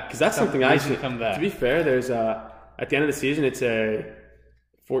 Coming back. Because that's something I should come back. To be fair, there's, at the end of the season, it's a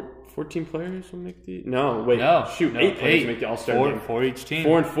 14 players will make the... No, 8 players make the All-Star game. 4 each team.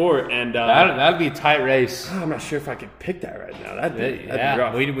 4 and 4. And that'd be a tight race. I'm not sure if I could pick that right now. That'd be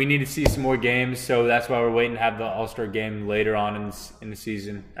rough. We need to see some more games, so that's why we're waiting to have the All-Star game later on in the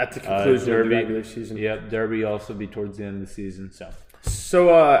season. At the conclusion of the regular season. Yep, Derby also be towards the end of the season.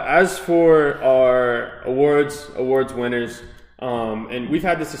 So as for our awards winners, and we've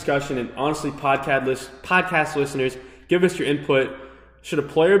had this discussion, and honestly, podcast listeners, give us your input. Should a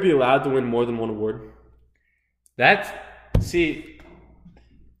player be allowed to win more than one award? Right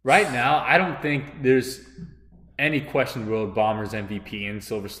now, I don't think there's any question in the world Bombers MVP and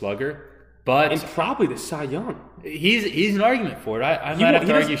Silver Slugger, but and probably the Cy Young. He's an argument for it. I might have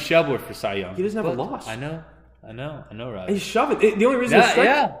to argue Shebler for Cy Young. He doesn't have a loss. I know, right? He's shoving. The only reason, I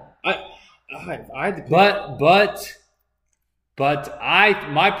had to pick. But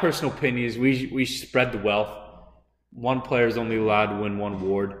my personal opinion is we should spread the wealth. One player is only allowed to win one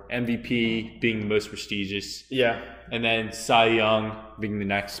award. MVP being the most prestigious. Yeah. And then Cy Young being the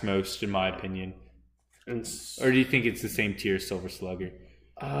next most, in my opinion. Or do you think it's the same tier as Silver Slugger?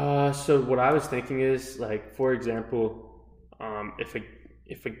 So what I was thinking is, like, for example,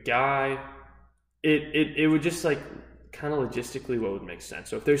 if a guy, it would just, like, kind of logistically what would make sense.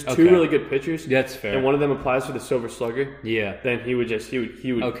 So if there's two really good pitchers, that's fair, and one of them applies for the Silver Slugger, then he would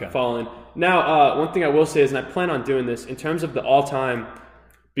fall in. Now, one thing I will say is, and I plan on doing this in terms of the all-time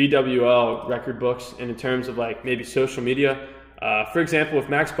BWL record books, and in terms of like maybe social media. For example, if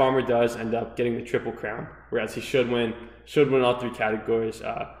Max Bomber does end up getting the Triple Crown, whereas he should win all 3 categories,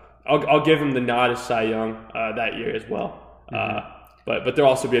 I'll give him the nod as Cy Young that year as well. But there'll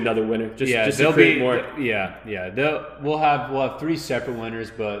also be another winner. Just to create more. We'll have 3 separate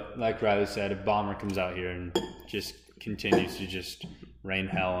winners, but like Riley said, if Bomber comes out here and just continues to just rain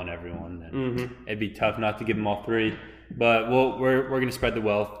hell on everyone, then it'd be tough not to give them all 3. But we're going to spread the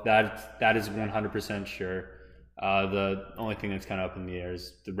wealth. That is 100% sure. The only thing that's kind of up in the air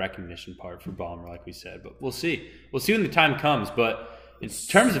is the recognition part for Bomber, like we said. But we'll see. We'll see when the time comes. But in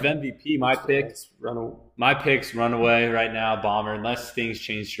terms of MVP, my picks run away right now, Bomber, unless things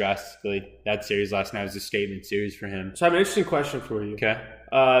change drastically. That series last night was a statement series for him. So I have an interesting question for you. Okay.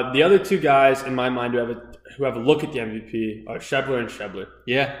 The other 2 guys in my mind who have a look at the MVP are Shebler and Shebler.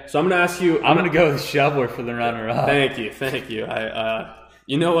 Yeah. So I'm going to ask you. I'm going to go with Shebler for the runner-up. Thank you.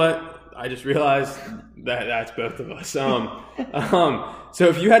 You know what? I just realized that's both of us. So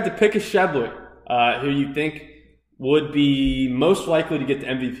if you had to pick a Shebler who you think would be most likely to get the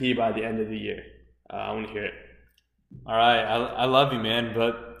MVP by the end of the year, I want to hear it. All right. I love you, man,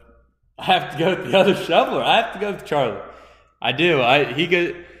 but I have to go with the other Shebler. I have to go with Charlie. I do.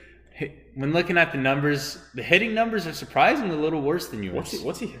 When looking at the numbers, the hitting numbers are surprisingly a little worse than yours.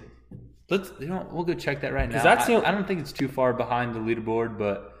 What's he hitting? We'll go check that right now. I don't think it's too far behind the leaderboard,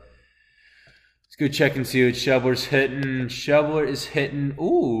 but let's go check and see what Shebler's hitting. Shebler is hitting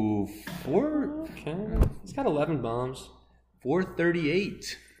 4. Okay. He's got 11 bombs.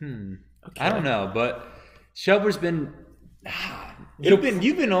 438. Okay. I don't know, but Shebler's been.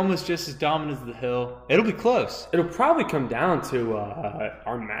 You've been almost just as dominant as the Hill. It'll be close. It'll probably come down to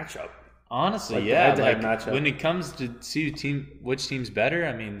our matchup. Honestly, matchup. When it comes to see which team's better,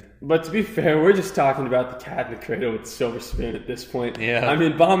 I mean. But to be fair, we're just talking about the cat in the cradle with the silver spoon at this point. Yeah. I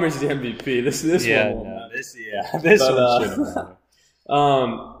mean, Bomber's the MVP. This one. This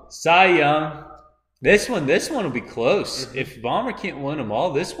one. Cy Young. This one will be close. Mm-hmm. If Bomber can't win them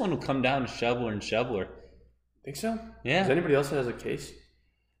all, this one will come down to Shebler and Shebler. Think so? Yeah. Does anybody else has a case?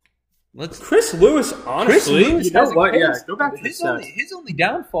 Chris Lewis, honestly. You know what? Yeah, go back to his only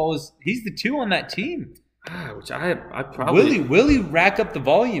downfall is he's the 2 on that team. Which I probably Will he rack up the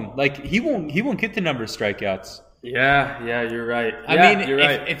volume? Like he won't get the number of strikeouts. Yeah, you're right. I mean, you're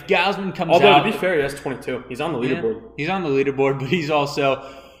right. If Gausman comes Although out, to be fair, he has 22. He's on the leaderboard. he's on the leaderboard, but he's also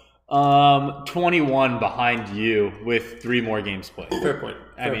 21 behind you with 3 more games played. Fair point.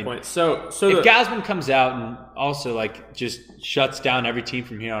 Fair point. So if Gausman comes out and also like just shuts down every team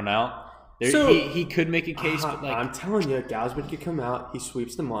from here on out, he could make a case. But like I'm telling you, Gausman could come out. He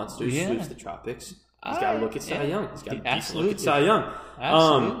sweeps the monsters, sweeps the tropics. He's got to look at Cy Young. He's got to look at Cy Young.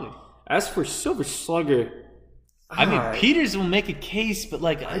 Absolutely. As for Silver Slugger, I mean, Peters will make a case, but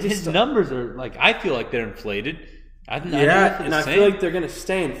like his numbers are like I feel like they're inflated. I feel like they're going to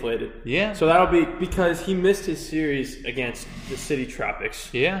stay inflated. Yeah. So that'll be because he missed his series against the City Tropics.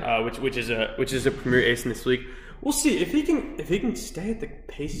 Yeah. Which is a premier ace in this league. We'll see if he can stay at the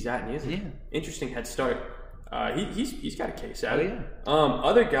pace he's at, and he has an interesting head start. He's got a case at it.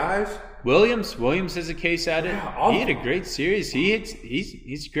 Other guys. Williams has a case at it. He had a great series.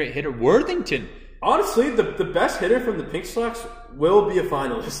 He's a great hitter. Worthington. Honestly, the best hitter from the Pink Sox will be a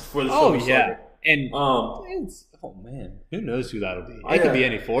finalist for the Silver Slugger. And man, who knows who that'll be? It could be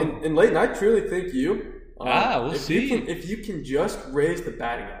any form. And Leighton, I truly think you. We'll see. If you can just raise the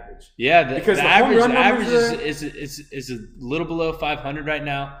batting average. Yeah, because the average is a little below 500 right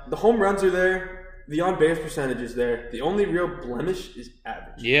now. The home runs are there. The on base percentage is there. The only real blemish is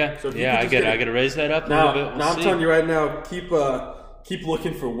average. Yeah, so I got to raise that up a little bit. Now I'm telling you right now, keep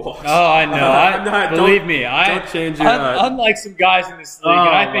looking for walks. Oh, I know. Believe me, don't change your. Unlike some guys in this league, and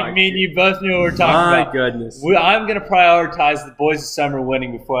I think me and you both know what we're talking about. My goodness. I'm going to prioritize the Boys of Summer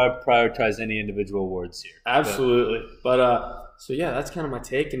winning before I prioritize any individual awards here. Absolutely. But so yeah, that's kind of my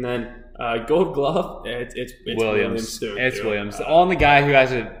take. And then Gold Glove, it's Williams. It's Williams. The The only guy who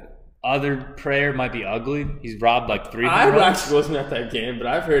has a other prayer might be ugly. He's robbed like 3 home runs. I actually wasn't at that game, but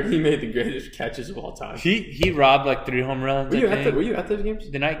I've heard he made the greatest catches of all time. He robbed like 3 home runs. Were you at those games?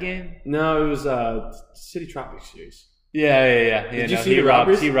 The night game? No, it was City Tropics series. Yeah. Did you see the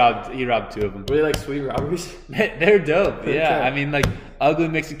robberies? He robbed 2 of them. Were they like sweet robberies? They're dope. Okay. Yeah, I mean, like ugly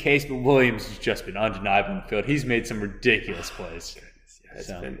makes a case, but Williams has just been undeniable in the field. He's made some ridiculous plays.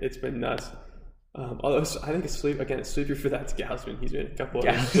 It's been nuts. Although I think a sleeper for that's Gausman. He's made a couple of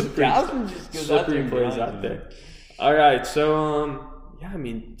Gausman just goes out there plays out there. All right, so I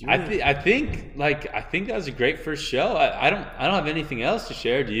mean, I think that was a great first show. I don't have anything else to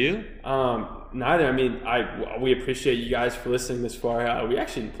share. Do you? Neither. I mean, we appreciate you guys for listening this far. We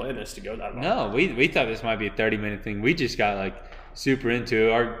actually didn't plan this to go that long. No, we thought this might be a 30-minute thing. We just got like super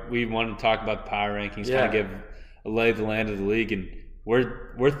into it. We wanted to talk about the power rankings, kind of give a lay of the land of the league, and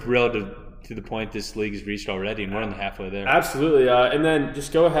we're thrilled to the point this league has reached already, and we're only halfway there. Absolutely. And then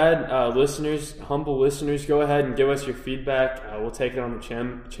just go ahead, humble listeners, go ahead and give us your feedback. We'll take it on the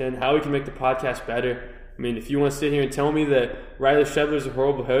chin. How we can make the podcast better. I mean, if you want to sit here and tell me that Riley Shedler is a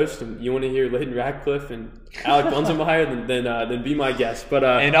horrible host, and you want to hear Leighton Ratcliffe and Alec Bunzemeyer, then be my guest. But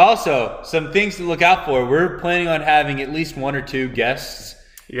and also some things to look out for. We're planning on having at least 1 or 2 guests,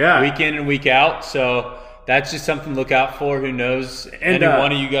 week in and week out. So that's just something to look out for. Who knows? And any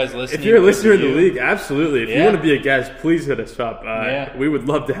one of you guys listening. If you're a listener in the league, absolutely. If you want to be a guest, please hit us up. We would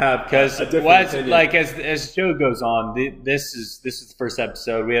love to have because as the show goes on, this is the first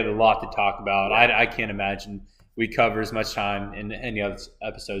episode. We had a lot to talk about. I can't imagine we cover as much time in any other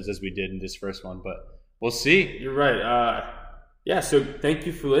episodes as we did in this first one, but we'll see. You're right. So thank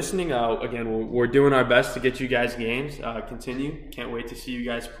you for listening. Again, we're doing our best to get you guys games. Continue. Can't wait to see you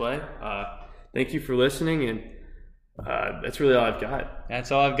guys play. Thank you for listening, and that's really all I've got.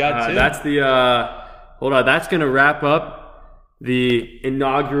 That's all I've got, too. That's that's going to wrap up the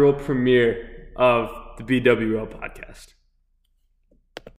inaugural premiere of the BWL podcast.